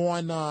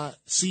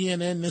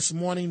CNN this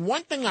morning.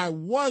 One thing I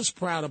was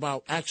proud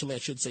about, actually I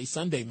should say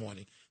Sunday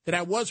morning, that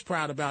I was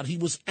proud about, he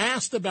was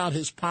asked about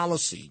his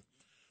policy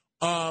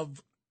of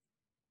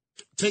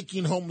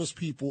taking homeless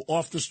people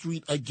off the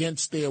street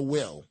against their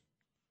will.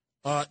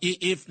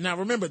 Now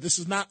remember, this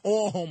is not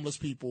all homeless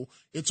people.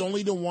 It's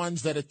only the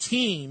ones that a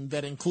team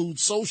that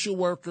includes social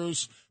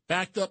workers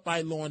backed up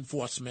by law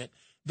enforcement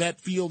that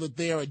feel that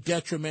they are a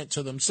detriment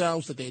to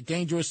themselves, that they're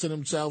dangerous to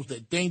themselves, they're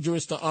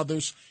dangerous to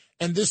others.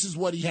 And this is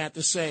what he had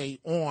to say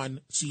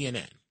on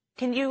CNN.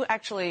 Can you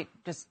actually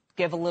just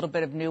give a little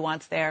bit of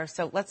nuance there?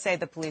 So let's say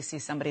the police see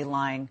somebody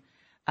lying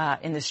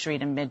in the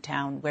street in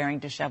Midtown wearing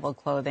disheveled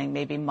clothing,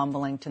 maybe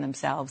mumbling to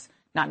themselves,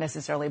 not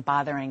necessarily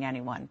bothering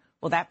anyone.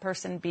 Will that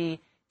person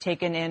be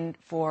taken in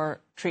for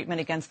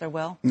treatment against their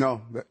will?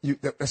 No,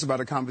 that's about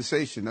a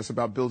conversation. That's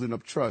about building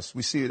up trust.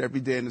 We see it every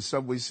day in the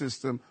subway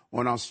system,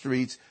 on our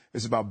streets.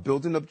 It's about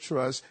building up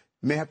trust.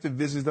 You may have to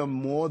visit them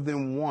more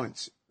than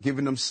once,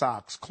 giving them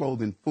socks,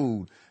 clothing,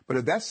 food. But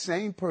if that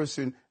same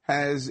person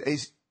has a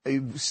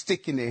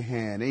stick in their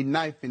hand, a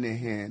knife in their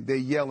hand, they're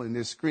yelling,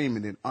 they're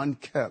screaming, they're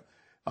unkept,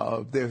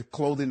 their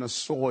clothing is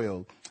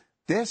soiled,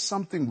 there's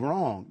something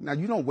wrong. Now,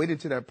 you don't wait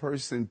until that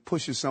person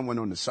pushes someone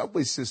on the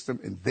subway system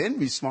and then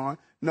respond.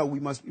 No,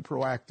 we must be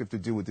proactive to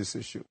deal with this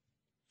issue.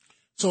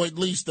 So at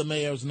least the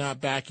mayor's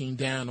not backing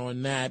down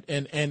on that.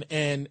 And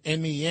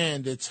in the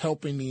end, it's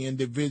helping the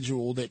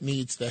individual that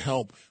needs the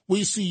help.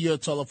 We see your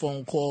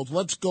telephone calls.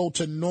 Let's go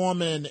to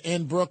Norman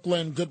in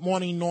Brooklyn. Good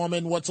morning,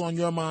 Norman. What's on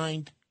your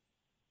mind?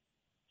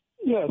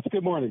 Yes,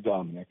 good morning,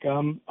 Dominic.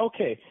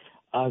 Okay,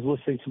 I was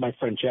listening to my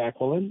friend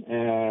Jacqueline,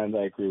 and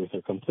I agree with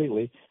her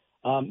completely.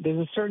 There's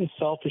a certain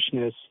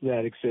selfishness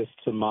that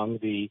exists among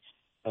the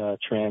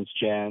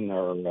transgen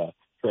or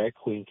drag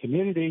queen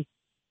community,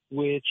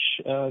 which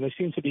they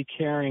seem to be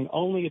caring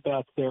only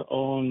about their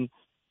own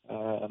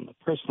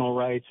personal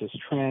rights as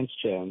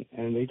transgen,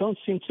 and they don't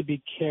seem to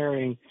be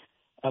caring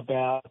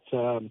about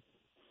the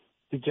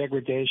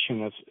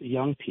degradation of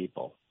young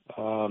people.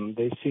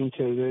 They seem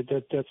to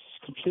that's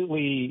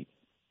completely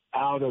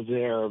out of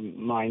their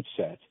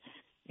mindset,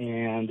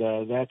 and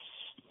that's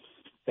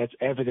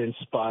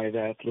evidenced by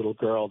that little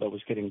girl that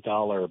was getting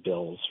dollar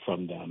bills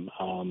from them.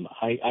 All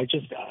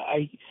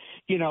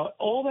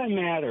that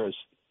matters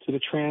to the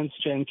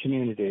transgen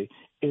community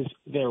is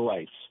their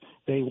rights.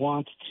 They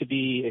want to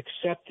be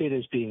accepted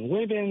as being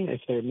women,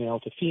 if they're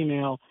male to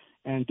female,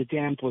 and be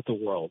damned with the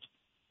world.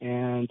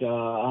 And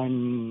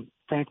I'm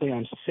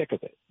sick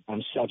of it.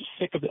 I'm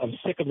sick of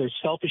their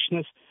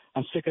selfishness.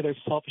 I'm sick of their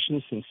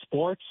selfishness in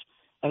sports.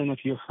 I don't know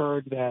if you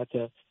heard that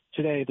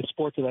today, the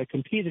sport that I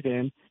competed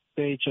in,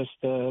 they just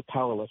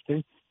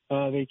powerlifting.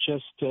 They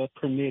just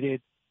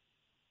permitted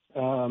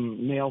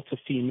male to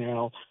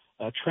female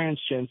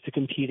transgens to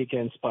compete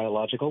against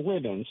biological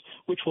women's,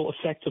 which will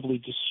effectively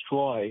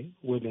destroy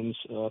women's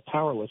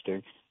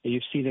powerlifting.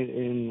 You've seen it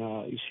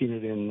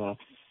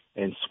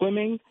in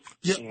swimming.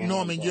 Yeah, and,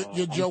 Norman,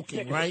 you're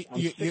joking, right?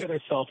 I'm sick of their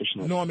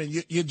selfishness. Norman,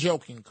 you're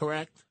joking,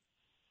 correct?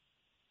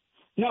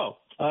 No.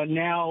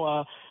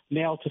 Now,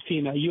 male to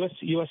female,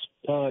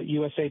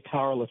 USA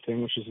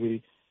Powerlifting, which is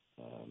the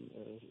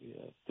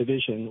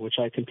division which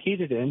I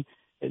competed in,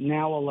 it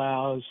now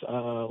allows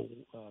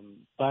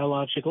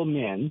biological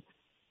men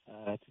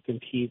to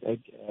compete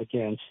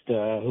against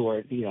who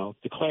are,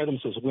 declare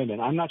themselves women.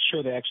 I'm not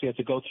sure they actually have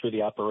to go through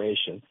the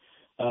operation,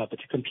 but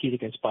to compete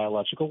against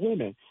biological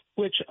women,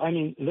 which,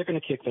 they're going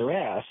to kick their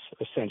ass,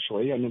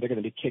 essentially. They're going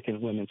to be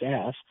kicking women's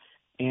ass.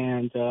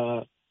 And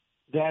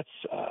that's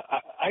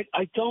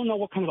I don't know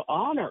what kind of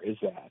honor is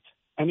that.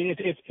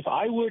 If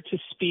I were to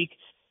speak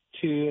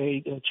to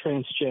a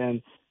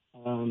transgen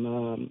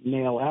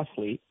male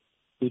athlete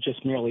who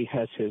just merely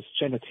has his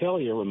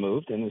genitalia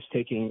removed and is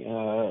taking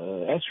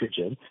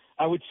estrogen,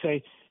 I would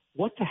say,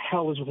 what the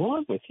hell is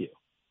wrong with you?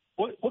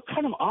 What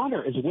kind of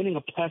honor is winning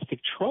a plastic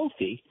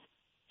trophy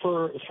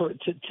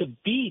to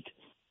beat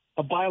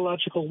a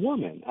biological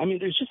woman?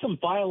 There's just some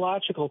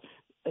biological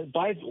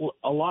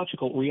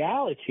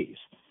realities.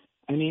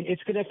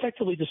 It's going to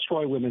effectively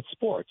destroy women's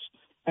sports.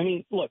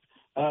 Look,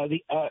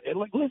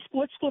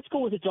 Let's go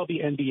with the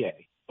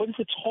WNBA. What is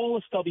the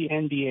tallest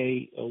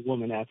WNBA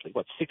woman athlete?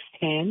 What,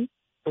 6'10"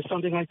 or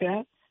something like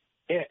that?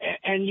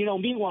 And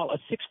meanwhile, a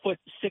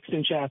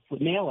 6'6"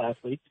 athlete, male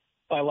athlete,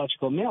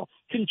 biological male,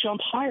 can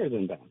jump higher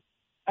than them.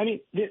 I mean,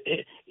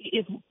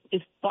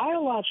 if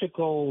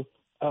biological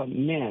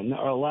men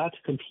are allowed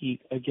to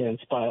compete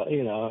against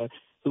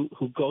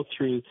who go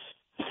through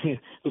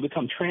who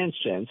become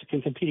transgens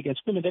can compete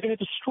against women, they're going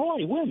to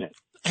destroy women.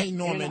 Hey,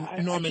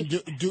 Norman,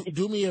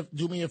 do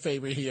me a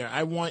favor here.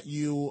 I want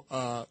you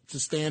to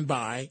stand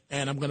by,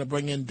 and I'm going to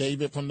bring in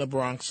David from the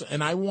Bronx,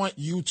 and I want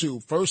you to,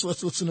 first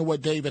let's listen to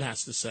what David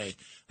has to say.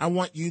 I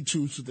want you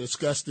two to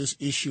discuss this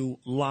issue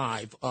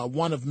live,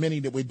 one of many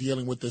that we're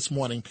dealing with this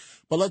morning.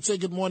 But let's say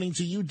good morning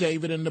to you,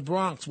 David, in the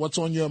Bronx. What's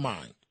on your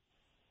mind?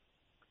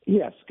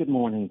 Yes, good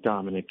morning,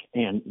 Dominic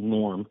and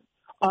Norm.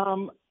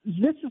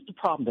 This is the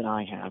problem that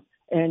I have.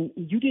 And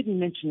you didn't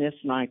mention this,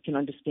 and I can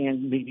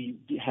understand maybe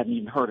you hadn't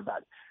even heard about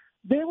it.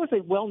 There was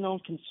a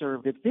well-known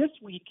conservative this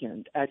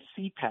weekend at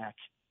CPAC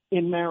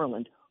in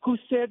Maryland who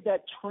said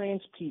that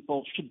trans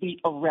people should be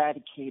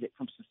eradicated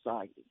from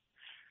society.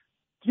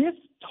 This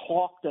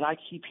talk that I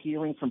keep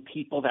hearing from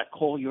people that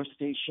call your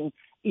station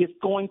is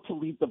going to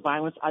lead to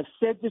violence. I've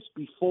said this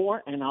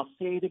before, and I'll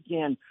say it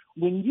again.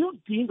 When you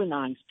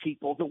demonize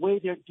people the way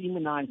they're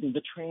demonizing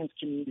the trans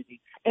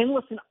community, and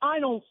listen, I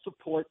don't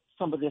support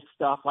some of this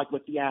stuff, like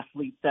with the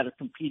athletes that are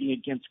competing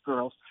against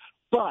girls,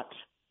 but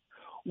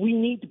we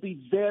need to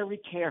be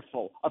very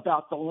careful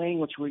about the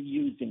language we're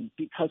using,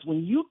 because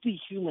when you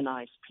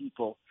dehumanize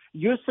people,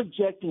 you're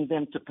subjecting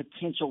them to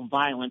potential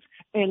violence.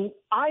 And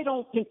I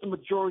don't think the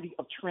majority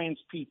of trans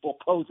people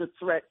pose a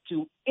threat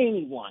to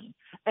anyone.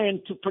 And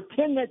to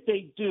pretend that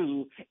they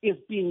do is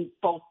being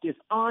both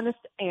dishonest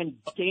and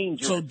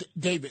dangerous. So,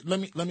 David,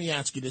 let me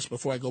ask you this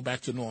before I go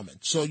back to Norman.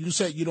 So you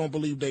said you don't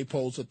believe they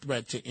pose a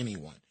threat to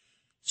anyone.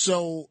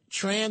 So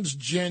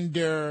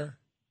transgender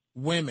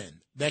women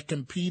that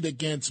compete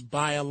against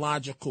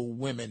biological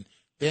women,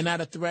 they're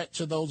not a threat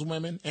to those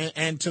women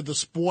and to the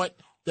sport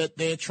that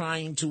they're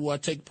trying to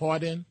take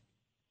part in?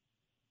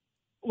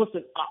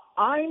 Listen,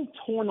 I'm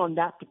torn on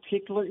that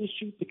particular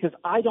issue because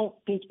I don't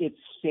think it's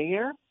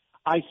fair.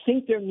 I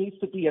think there needs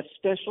to be a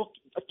special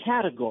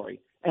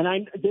category.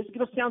 And this is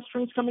going to sound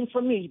strange coming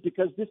from me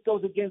because this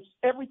goes against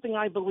everything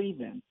I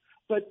believe in.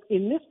 But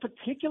in this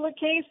particular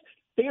case,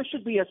 there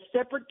should be a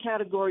separate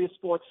category of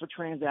sports for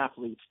trans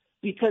athletes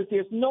because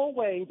there's no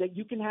way that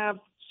you can have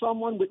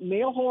someone with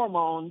male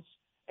hormones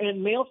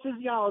and male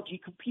physiology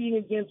competing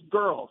against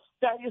girls.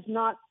 That is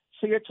not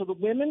fair to the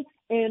women,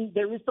 and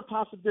there is the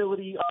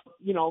possibility of,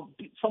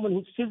 someone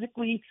who's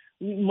physically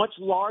much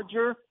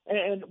larger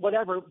and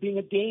whatever being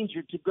a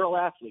danger to girl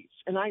athletes.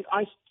 And I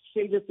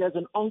say this as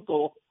an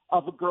uncle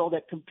of a girl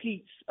that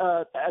competes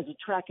as a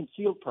track and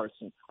field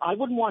person. I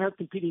wouldn't want her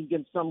competing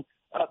against some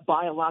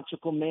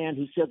biological man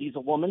who said he's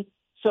a woman.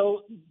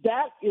 So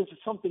that is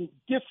something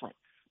different.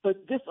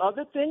 But this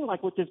other thing,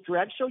 like with this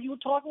drag show you were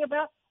talking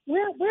about,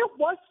 where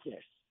was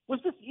this? Was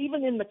this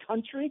even in the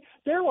country?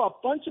 There are a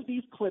bunch of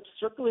these clips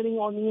circulating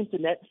on the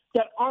internet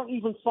that aren't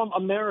even from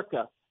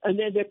America. And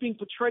then they're being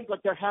portrayed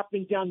like they're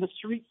happening down the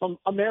street from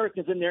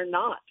Americans, and they're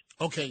not.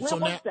 Okay, where so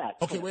was now, that?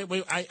 Okay,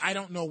 wait. I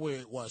don't know where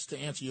it was, to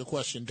answer your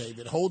question,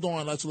 David. Hold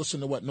on. Let's listen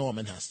to what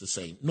Norman has to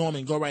say.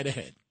 Norman, go right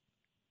ahead.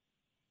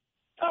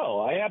 Oh,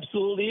 I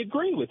absolutely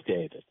agree with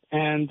David.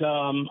 And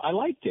I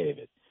like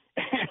David.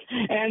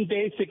 And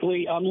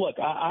basically, look,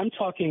 I'm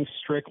talking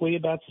strictly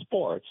about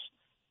sports.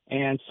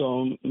 And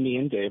so me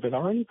and David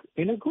are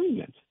in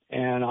agreement.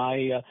 And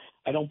I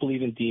don't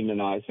believe in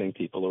demonizing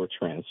people who are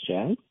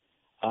transgen.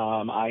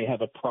 I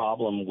have a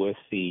problem with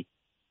the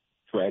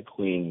drag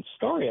queen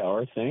story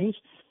hour things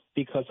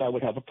because I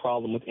would have a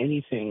problem with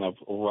anything of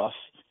rough,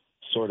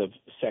 sort of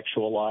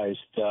sexualized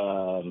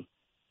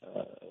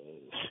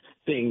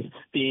things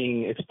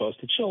being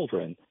exposed to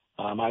children.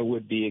 I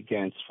would be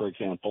against, for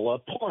example, a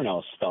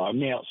porno star,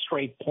 male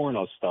straight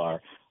porno star.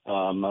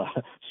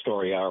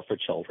 Story hour for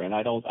children.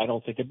 I don't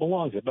think it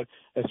belongs there. But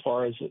as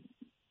far as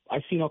I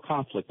see no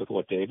conflict with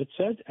what David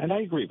said, and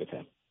I agree with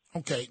him.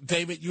 Okay,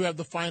 David, you have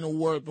the final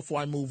word before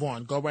I move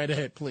on. Go right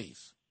ahead,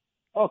 please.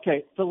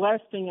 Okay, the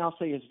last thing I'll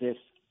say is this.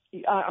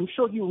 I'm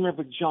sure you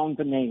remember Joan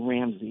Benet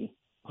Ramsey,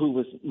 who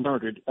was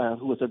murdered,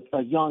 who was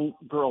a young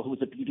girl who was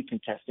a beauty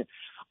contestant.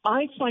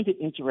 I find it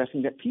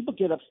interesting that people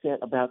get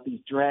upset about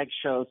these drag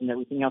shows and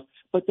everything else,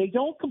 but they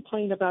don't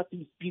complain about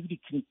these beauty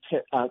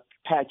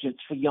pageants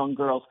for young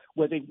girls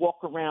where they walk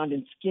around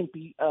in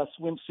skimpy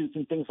swimsuits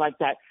and things like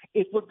that.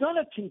 If we're going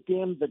to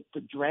condemn the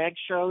drag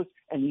shows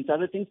and these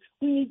other things,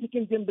 we need to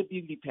condemn the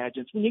beauty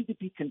pageants. We need to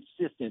be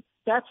consistent.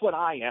 That's what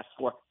I ask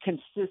for,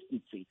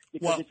 consistency.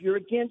 Because if you're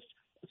against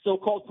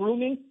so-called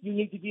grooming, you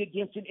need to be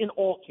against it in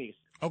all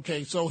cases.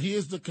 Okay, so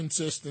here's the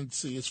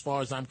consistency as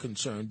far as I'm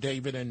concerned,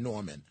 David and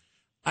Norman.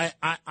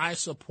 I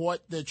support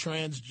the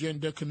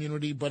transgender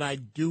community, but I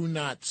do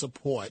not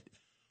support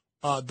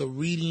the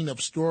reading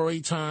of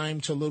story time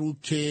to little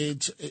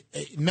kids,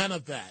 none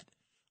of that.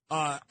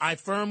 I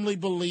firmly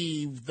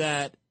believe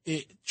that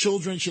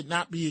children should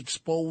not be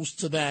exposed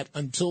to that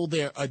until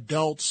they're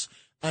adults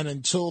and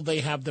until they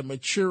have the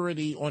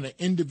maturity on an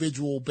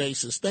individual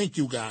basis. Thank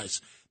you,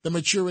 guys. The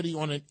maturity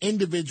on an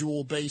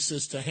individual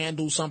basis to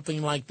handle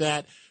something like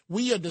that.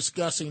 We are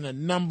discussing a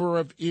number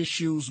of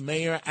issues.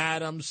 Mayor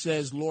Adams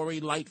says Lori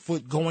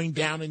Lightfoot going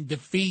down in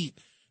defeat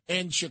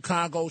in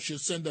Chicago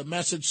should send a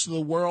message to the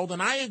world.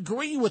 And I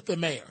agree with the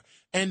mayor.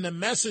 And the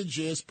message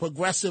is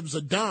progressives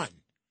are done.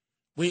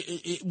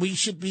 We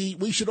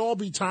should all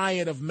be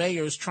tired of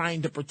mayors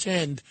trying to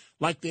pretend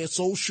like they're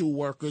social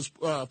workers,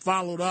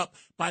 followed up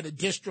by the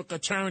district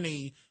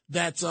attorney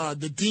that's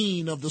the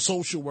dean of the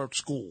social work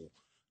school.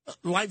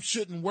 Life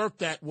shouldn't work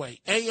that way.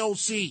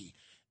 AOC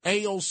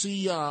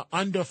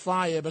under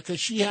fire because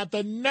she had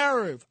the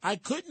nerve. I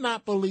could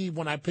not believe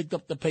when I picked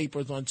up the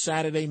papers on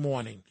Saturday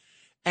morning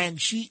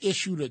and she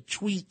issued a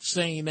tweet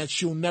saying that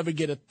she'll never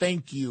get a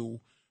thank you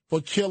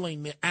for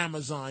killing the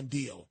Amazon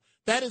deal.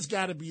 That has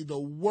got to be the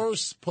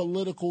worst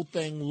political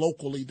thing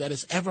locally that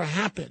has ever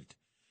happened.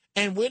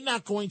 And we're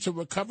not going to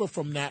recover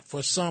from that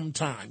for some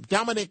time.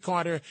 Dominic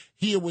Carter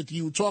here with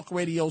you, Talk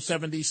Radio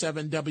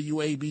 77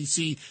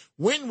 WABC.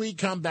 When we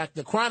come back,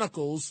 the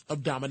Chronicles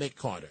of Dominic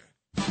Carter.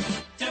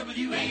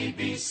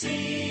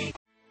 WABC.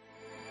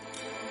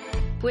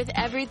 With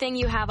everything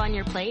you have on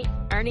your plate,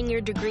 earning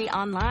your degree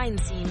online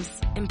seems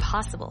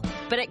impossible.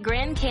 But at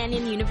Grand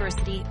Canyon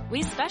University,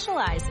 we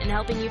specialize in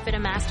helping you fit a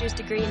master's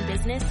degree in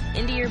business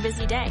into your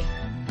busy day.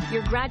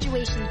 Your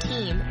graduation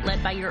team,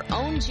 led by your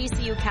own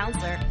GCU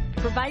counselor,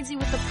 provides you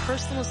with the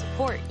personal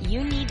support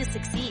you need to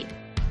succeed.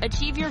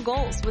 Achieve your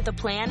goals with a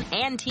plan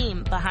and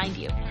team behind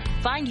you.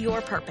 Find your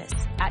purpose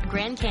at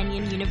Grand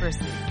Canyon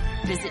University.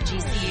 Visit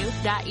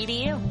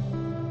gcu.edu.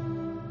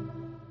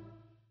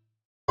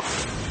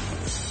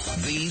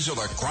 These are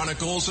the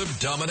Chronicles of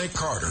Dominic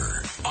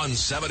Carter on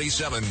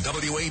 77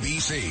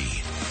 WABC.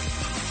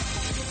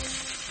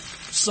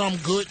 Some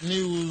good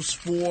news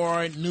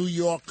for New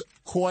York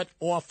court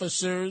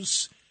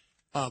officers.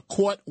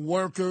 Court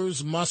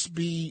workers must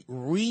be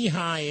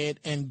rehired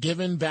and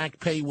given back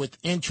pay with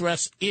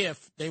interest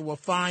if they were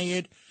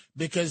fired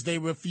because they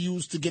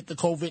refused to get the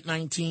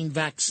COVID-19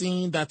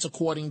 vaccine. That's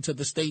according to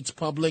the state's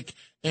Public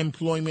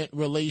Employment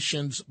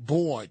Relations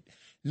Board.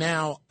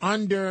 Now,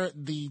 under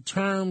the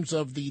terms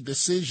of the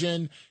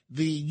decision,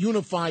 the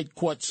unified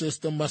court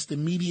system must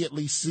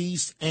immediately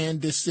cease and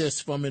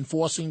desist from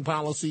enforcing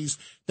policies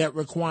that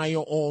require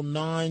all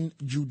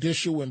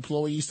non-judicial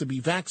employees to be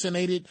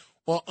vaccinated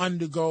or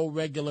undergo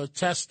regular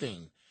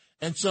testing.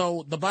 And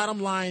so the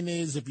bottom line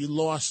is if you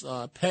lost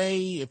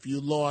pay, if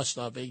you lost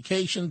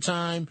vacation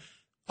time,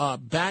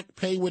 back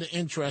pay with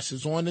interest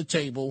is on the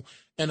table.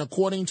 And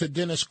according to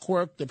Dennis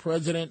Quirk, the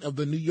president of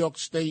the New York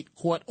State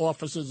Court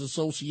Officers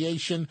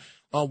Association,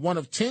 one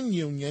of 10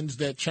 unions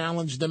that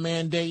challenged the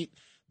mandate,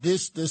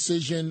 this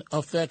decision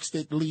affects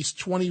at least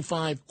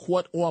 25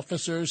 court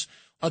officers.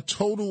 A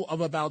total of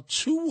about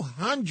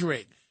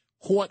 200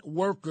 court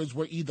workers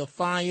were either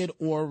fired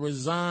or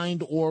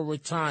resigned or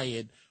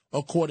retired,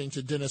 according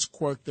to Dennis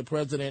Quirk, the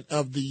president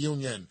of the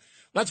union.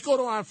 Let's go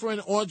to our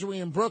friend Audrey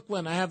in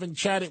Brooklyn. I haven't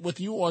chatted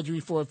with you, Audrey,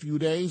 for a few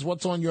days.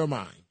 What's on your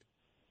mind?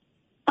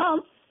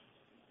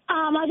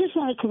 I just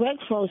want to correct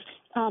folks.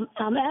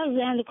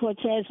 Alexander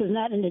Cortez was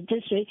not in the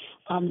district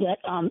that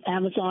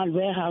Amazon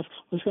warehouse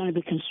was going to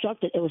be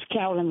constructed. It was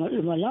Carolyn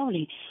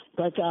Maloney,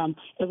 but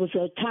it was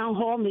a town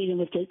hall meeting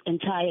with the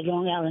entire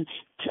Long Island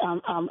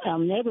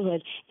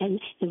neighborhood, and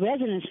the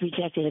residents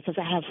rejected it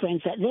because I have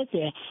friends that live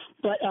there.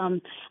 But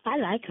I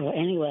like her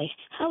anyway.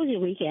 How was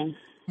your weekend?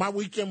 My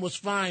weekend was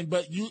fine,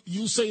 but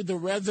you say the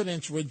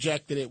residents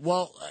rejected it.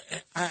 Well,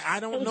 I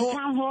don't know. It was a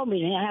town hall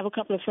meeting. I have a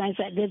couple of friends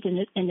that lived in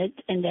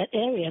that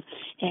area,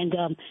 and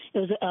it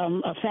was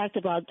a fact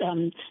about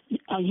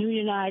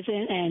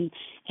unionizing,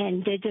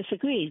 and they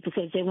disagreed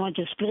because they wanted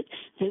to split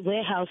the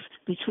warehouse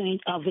between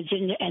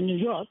Virginia and New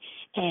York,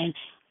 and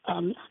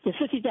the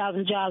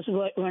 50,000 jobs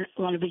weren't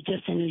going to be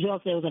just in New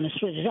York. They were going to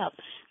split it up.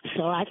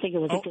 So I think it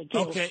was a good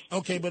deal.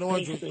 Okay, but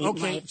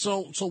Audrey,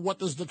 so what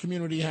does the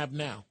community have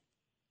now?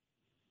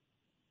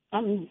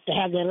 They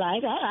have their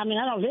life. I mean,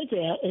 I don't live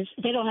there.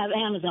 They don't have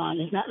Amazon.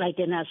 It's not like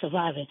they're not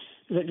surviving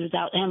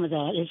without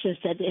Amazon. It's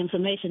just that the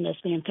information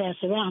that's being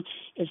passed around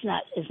is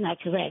not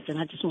correct, and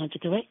I just wanted to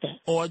correct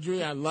that.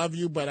 Audrey, I love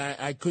you, but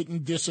I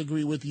couldn't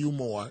disagree with you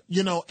more.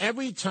 You know,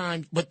 every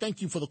time, but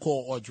thank you for the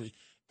call, Audrey.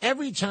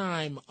 Every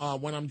time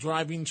when I'm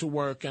driving to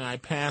work and I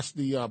pass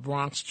the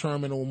Bronx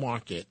Terminal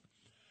Market,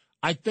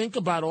 I think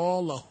about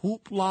all the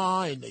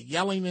hoopla and the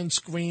yelling and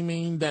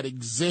screaming that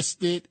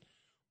existed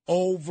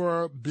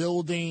over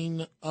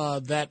building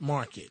that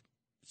market.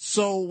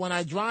 So when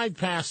I drive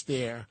past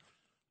there,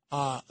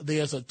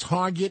 there's a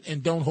Target,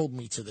 and don't hold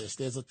me to this.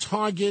 There's a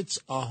Target,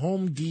 a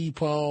Home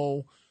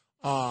Depot,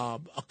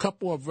 a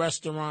couple of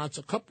restaurants,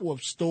 a couple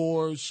of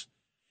stores,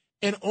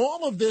 and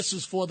all of this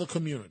is for the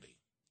community.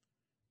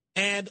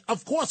 And,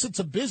 of course, it's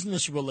a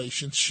business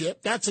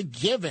relationship. That's a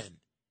given.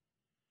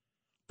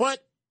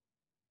 But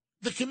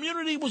the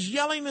community was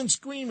yelling and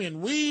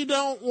screaming, we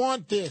don't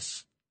want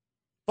this.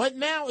 But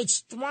now it's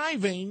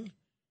thriving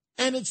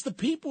And it's the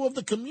people of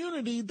the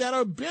community that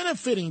are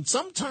benefiting.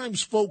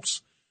 Sometimes,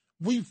 folks,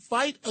 we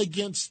fight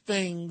against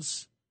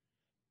things,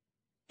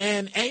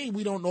 and A,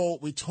 we don't know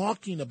what we're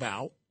talking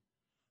about,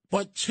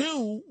 but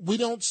two, we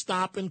don't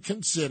stop and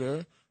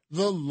consider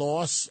the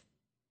loss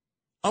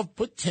of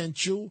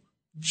potential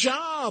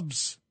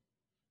jobs.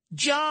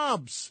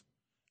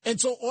 And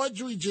so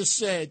Audrey just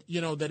said,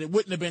 that it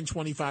wouldn't have been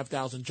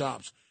 25,000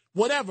 jobs.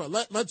 Whatever.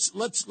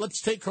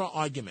 Let's take her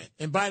argument.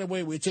 And by the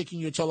way, we're taking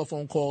your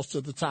telephone calls to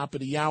the top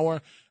of the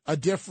hour. A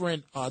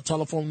different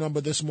telephone number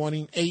this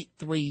morning,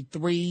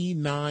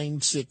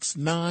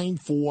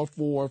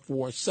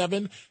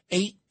 833-969-4447,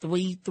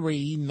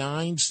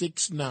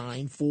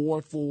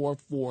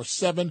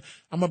 833-969-4447.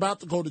 I'm about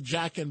to go to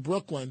Jack in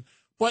Brooklyn,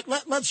 but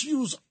let's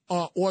use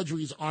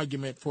Audrey's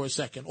argument for a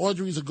second.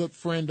 Audrey's a good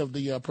friend of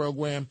the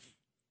program.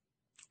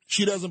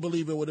 She doesn't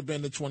believe it would have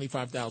been the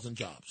 25,000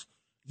 jobs.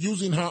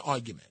 Using her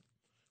argument.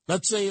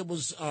 Let's say it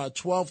was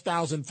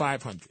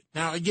 12,500.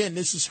 Now, again,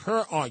 this is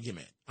her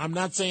argument. I'm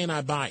not saying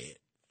I buy it.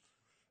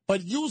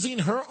 But using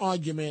her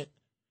argument,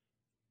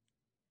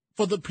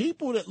 for the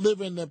people that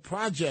live in the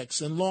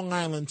projects in Long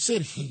Island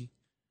City,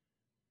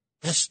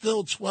 there's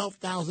still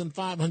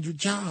 12,500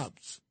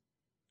 jobs.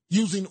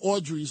 Using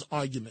Audrey's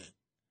argument.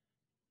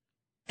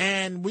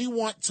 And we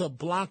want to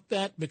block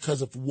that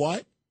because of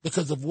what?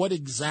 Because of what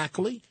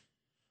exactly?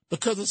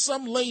 Because of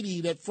some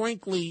lady that,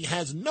 frankly,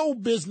 has no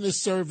business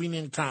serving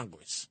in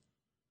Congress.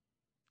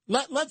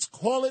 Let's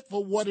call it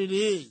for what it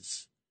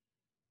is.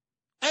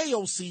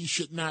 AOC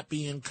should not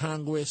be in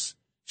Congress.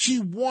 She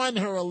won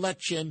her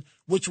election,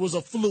 which was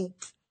a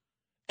fluke,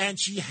 and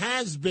she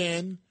has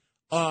been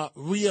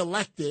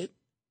reelected,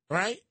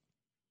 right?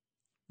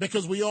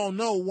 Because we all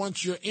know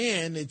once you're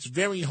in, it's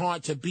very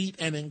hard to beat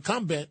an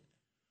incumbent.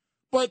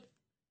 But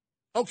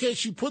okay,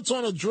 she puts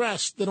on a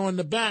dress that on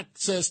the back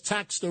says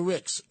tax the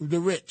rich.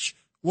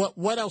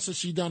 What else has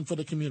she done for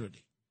the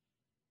community?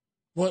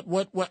 What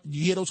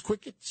you hear those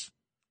crickets?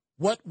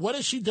 What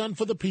has she done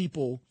for the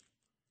people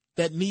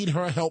that need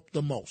her help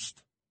the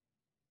most?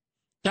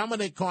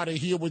 Dominic Carter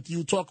here with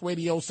you, Talk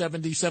Radio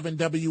 77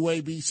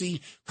 WABC.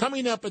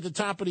 Coming up at the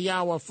top of the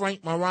hour,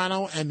 Frank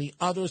Morano and the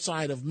Other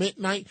Side of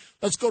Midnight.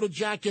 Let's go to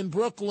Jack in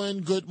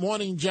Brooklyn. Good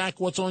morning, Jack.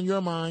 What's on your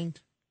mind?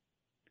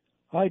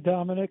 Hi,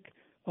 Dominic.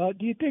 Do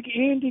you think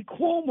Andy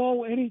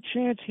Cuomo, any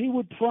chance he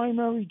would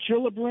primary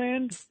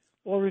Gillibrand,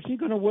 or is he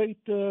going to wait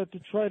to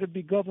try to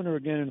be governor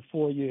again in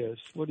 4 years?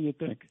 What do you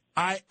think?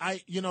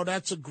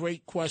 That's a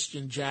great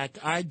question, Jack.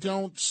 I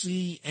don't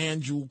see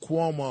Andrew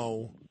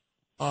Cuomo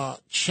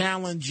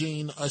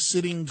challenging a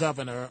sitting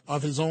governor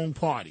of his own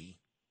party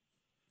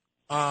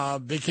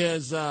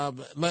because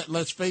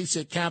let's face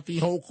it, Kathy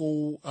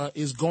Hochul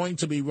is going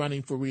to be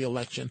running for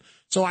re-election.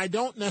 So I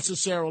don't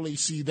necessarily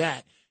see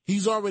that.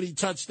 He's already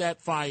touched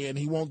that fire, and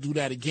he won't do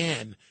that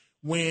again.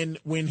 When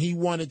he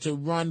wanted to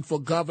run for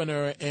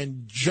governor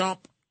and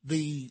jump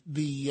the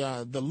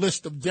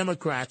list of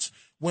Democrats,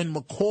 when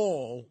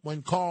Carl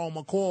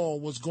McCall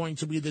was going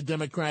to be the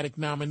Democratic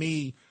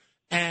nominee,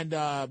 and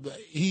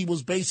he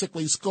was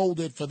basically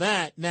scolded for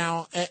that.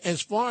 Now,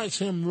 as far as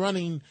him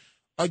running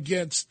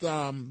against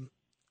Gillibrand,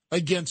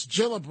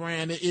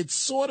 it's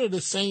sort of the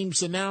same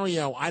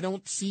scenario. I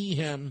don't see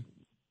him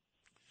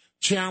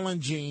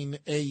challenging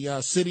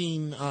a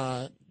sitting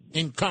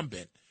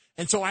incumbent.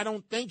 And so I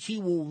don't think he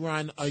will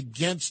run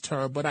against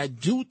her, but I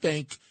do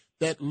think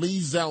that Lee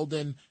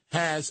Zeldin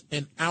has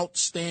an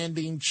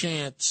outstanding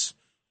chance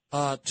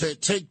to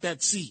take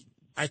that seat.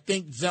 I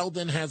think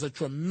Zeldin has a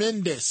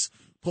tremendous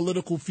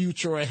political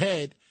future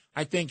ahead.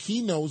 I think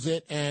he knows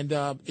it, and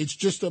it's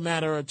just a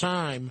matter of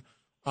time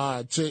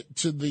to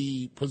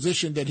the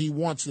position that he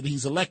wants, that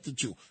he's elected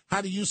to.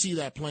 How do you see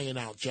that playing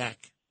out,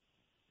 Jack?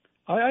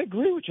 I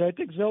agree with you. I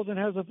think Zeldin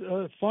has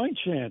a fine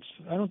chance.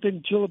 I don't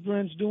think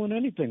Gillibrand's doing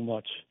anything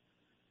much.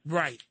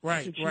 Right.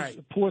 She's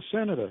a poor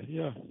senator,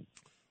 yeah.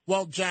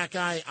 Well, Jack,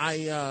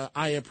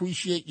 I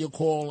appreciate your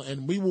call,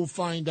 and we will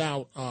find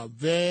out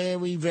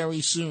very,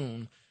 very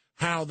soon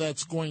how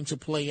that's going to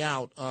play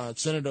out.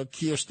 Senator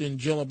Kirsten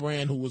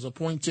Gillibrand, who was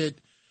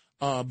appointed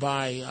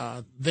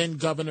by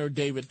then-Governor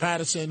David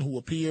Paterson, who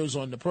appears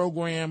on the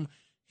program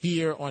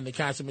here on the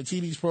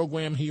Casamatides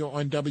program here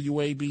on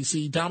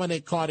WABC.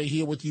 Dominic Carter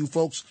here with you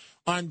folks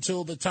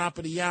until the top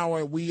of the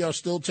hour. We are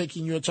still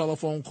taking your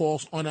telephone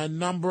calls on a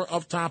number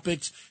of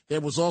topics.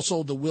 There was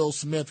also the Will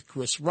Smith,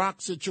 Chris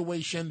Rock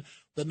situation.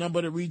 The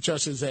number to reach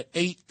us is at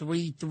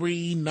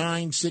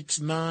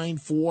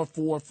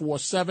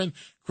 833-969-4447.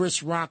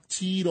 Chris Rock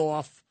teed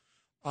off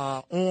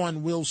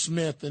on Will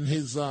Smith in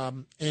his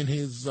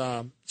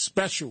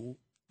special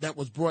that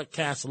was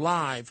broadcast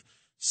live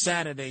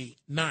Saturday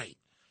night.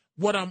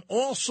 What I'm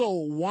also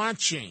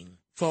watching,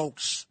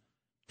 folks,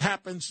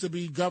 happens to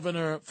be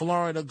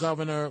Florida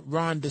Governor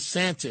Ron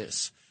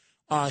DeSantis.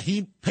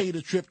 He paid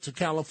a trip to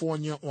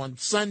California on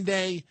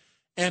Sunday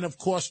and, of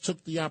course,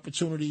 took the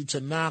opportunity to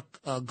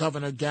knock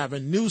Governor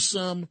Gavin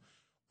Newsom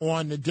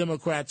on the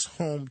Democrats'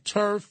 home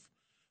turf.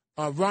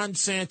 Ron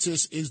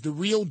DeSantis is the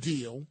real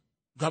deal.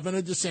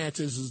 Governor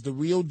DeSantis is the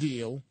real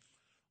deal.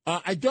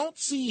 I don't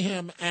see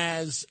him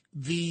as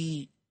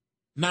the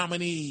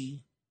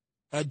nominee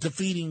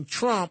defeating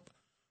Trump,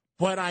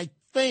 but I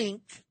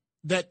think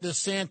that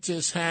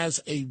DeSantis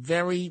has a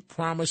very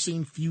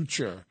promising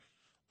future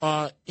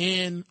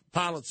in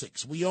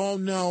politics. We all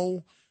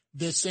know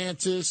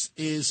DeSantis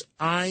is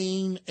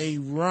eyeing a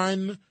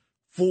run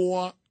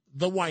for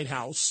the White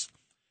House.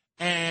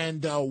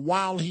 And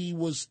while he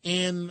was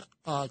in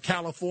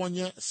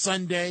California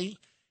Sunday,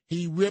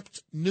 he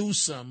ripped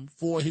Newsom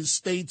for his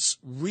state's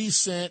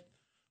recent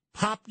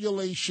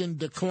population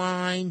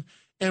decline.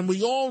 And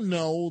we all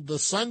know the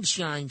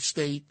Sunshine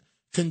State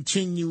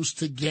continues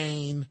to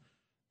gain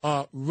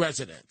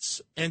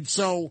residents. And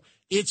so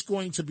it's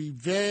going to be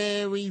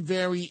very,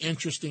 very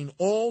interesting.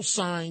 All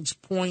signs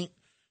point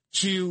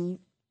to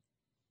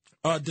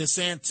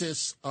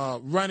DeSantis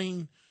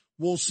running.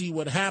 We'll see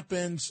what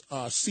happens.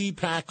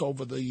 CPAC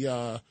over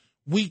the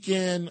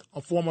weekend,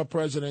 former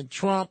President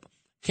Trump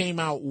came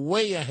out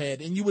way ahead,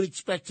 and you would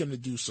expect him to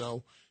do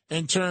so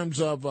in terms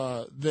of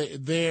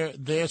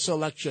their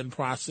selection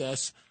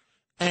process.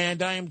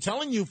 And I am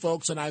telling you,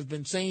 folks, and I've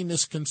been saying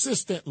this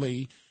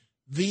consistently,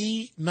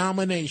 the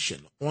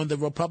nomination on the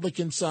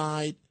Republican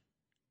side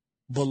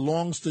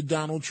belongs to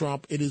Donald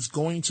Trump. It is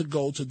going to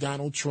go to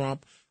Donald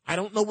Trump. I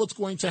don't know what's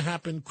going to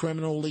happen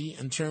criminally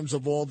in terms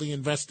of all the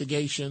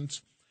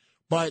investigations,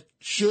 but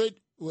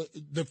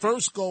the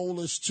first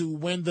goal is to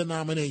win the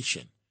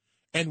nomination.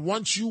 And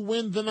once you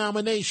win the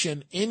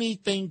nomination,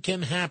 anything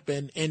can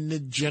happen in the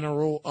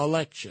general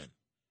election.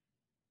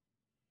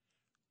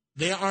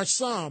 There are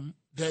some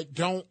that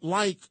don't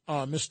like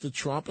Mr.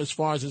 Trump as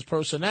far as his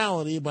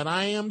personality, but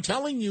I am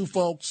telling you,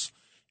 folks,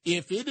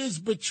 if it is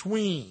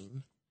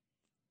between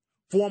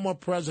former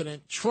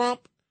President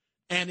Trump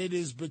and it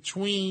is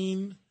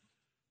between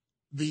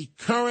the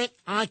current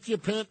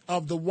occupant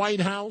of the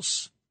White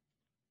House,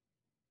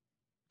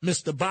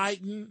 Mr.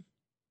 Biden,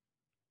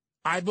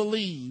 I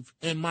believe,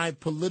 in my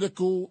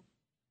political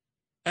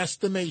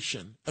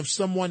estimation of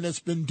someone that's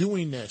been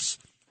doing this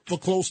for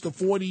close to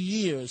 40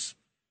 years,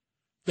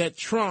 that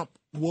Trump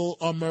will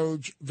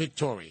emerge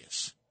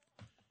victorious.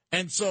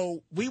 And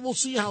so we will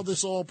see how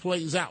this all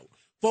plays out.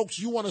 Folks,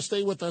 you want to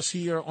stay with us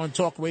here on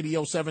Talk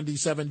Radio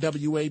 77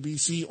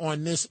 WABC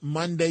on this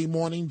Monday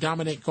morning.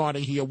 Dominic Carter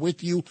here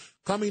with you.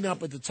 Coming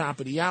up at the top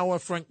of the hour,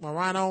 Frank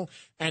Morano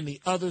and the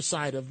other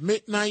side of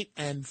midnight.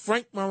 And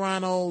Frank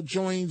Morano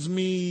joins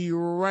me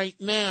right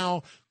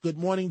now. Good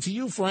morning to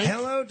you, Frank.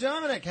 Hello,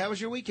 Dominic. How was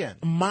your weekend?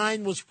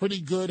 Mine was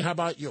pretty good. How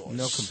about yours?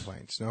 No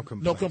complaints. No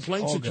complaints. No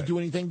complaints? All Did you good. do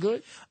anything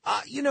good?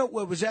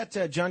 What was at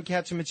John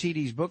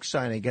Catsimatidis' book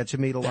signing. Got to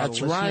meet a lot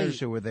of listeners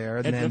who were there.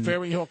 At the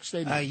Ferry Hawk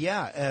Stadium.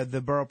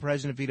 The borough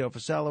president, Vito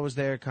Fossella, was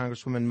there.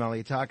 Congresswoman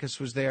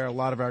Malliotakis was there. A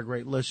lot of our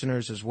great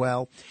listeners as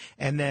well.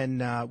 And then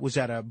was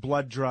at a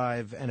blood drive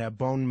and a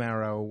bone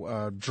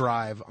marrow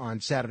drive on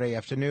Saturday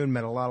afternoon.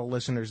 Met a lot of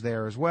listeners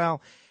there as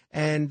well.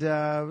 And,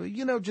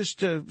 just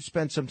to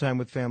spend some time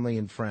with family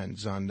and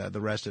friends on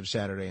the rest of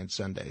Saturday and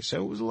Sunday.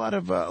 So it was a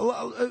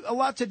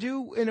lot to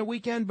do in a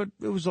weekend, but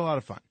it was a lot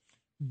of fun.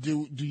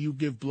 Do you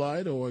give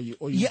blood or you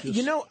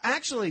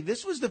actually,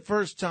 this was the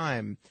first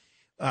time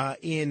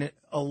in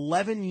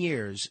 11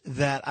 years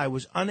that I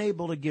was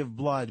unable to give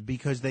blood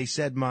because they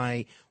said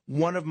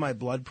one of my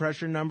blood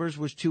pressure numbers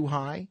was too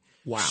high.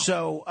 Wow.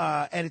 So,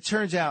 and it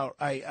turns out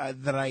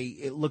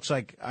it looks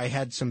like I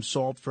had some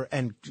salt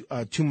and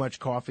too much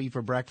coffee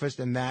for breakfast,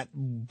 and that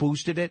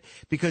boosted it,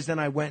 because then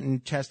I went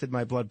and tested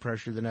my blood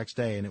pressure the next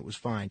day and it was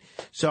fine.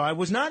 So I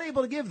was not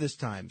able to give this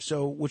time,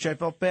 which I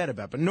felt bad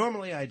about, but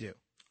normally I do.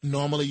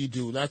 Normally you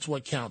do. That's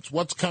what counts.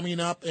 What's coming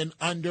up in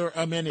under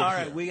a minute? All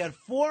right, we got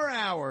 4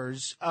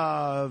 hours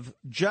of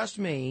just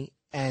me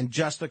and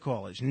just the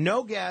callers.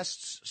 No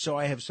guests, so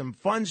I have some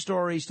fun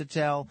stories to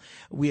tell.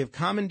 We have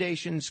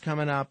commendations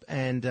coming up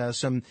and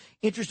some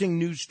interesting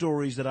news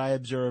stories that I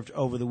observed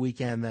over the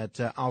weekend that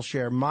I'll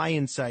share my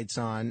insights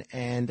on.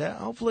 And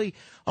hopefully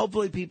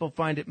people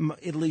find it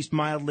at least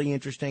mildly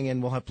interesting,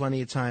 and we'll have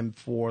plenty of time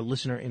for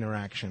listener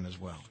interaction as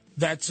well.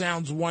 That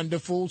sounds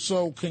wonderful.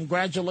 So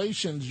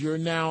congratulations. You're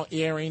now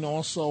airing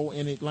also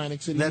in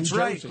Atlantic City, That's New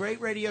right. Jersey. Great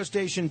radio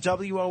station,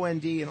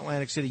 WOND in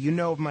Atlantic City. You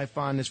know of my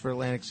fondness for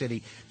Atlantic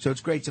City, so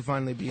it's great to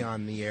finally be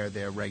on the air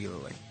there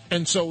regularly.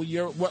 And so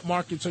what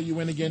markets are you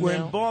in again We're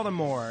now? in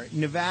Baltimore,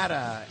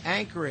 Nevada,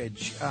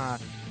 Anchorage,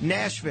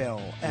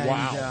 Nashville, and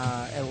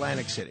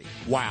Atlantic City.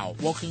 Wow.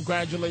 Well,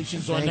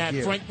 congratulations on Thank that.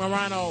 you. Frank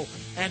Morano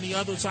and the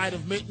other side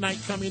of midnight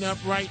coming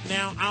up right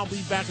now. I'll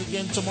be back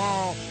again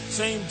tomorrow.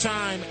 Same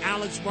time.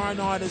 Alex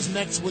Barnard is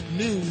next with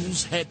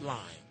news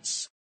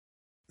headlines.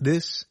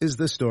 This is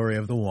the story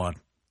of the one.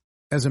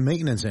 As a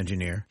maintenance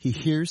engineer, he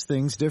hears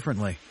things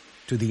differently.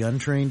 To the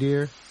untrained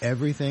ear,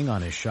 everything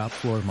on his shop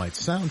floor might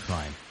sound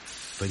fine,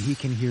 but he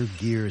can hear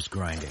gears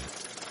grinding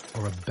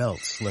or a belt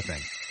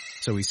slipping.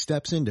 So he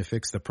steps in to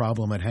fix the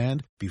problem at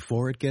hand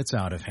before it gets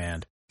out of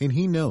hand. And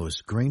he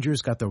knows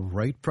Grainger's got the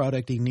right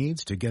product he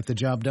needs to get the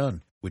job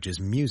done, which is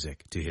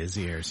music to his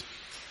ears.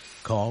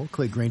 Call,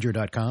 click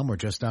Grainger.com, or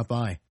just stop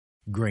by.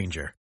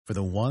 Grainger, for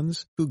the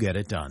ones who get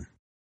it done.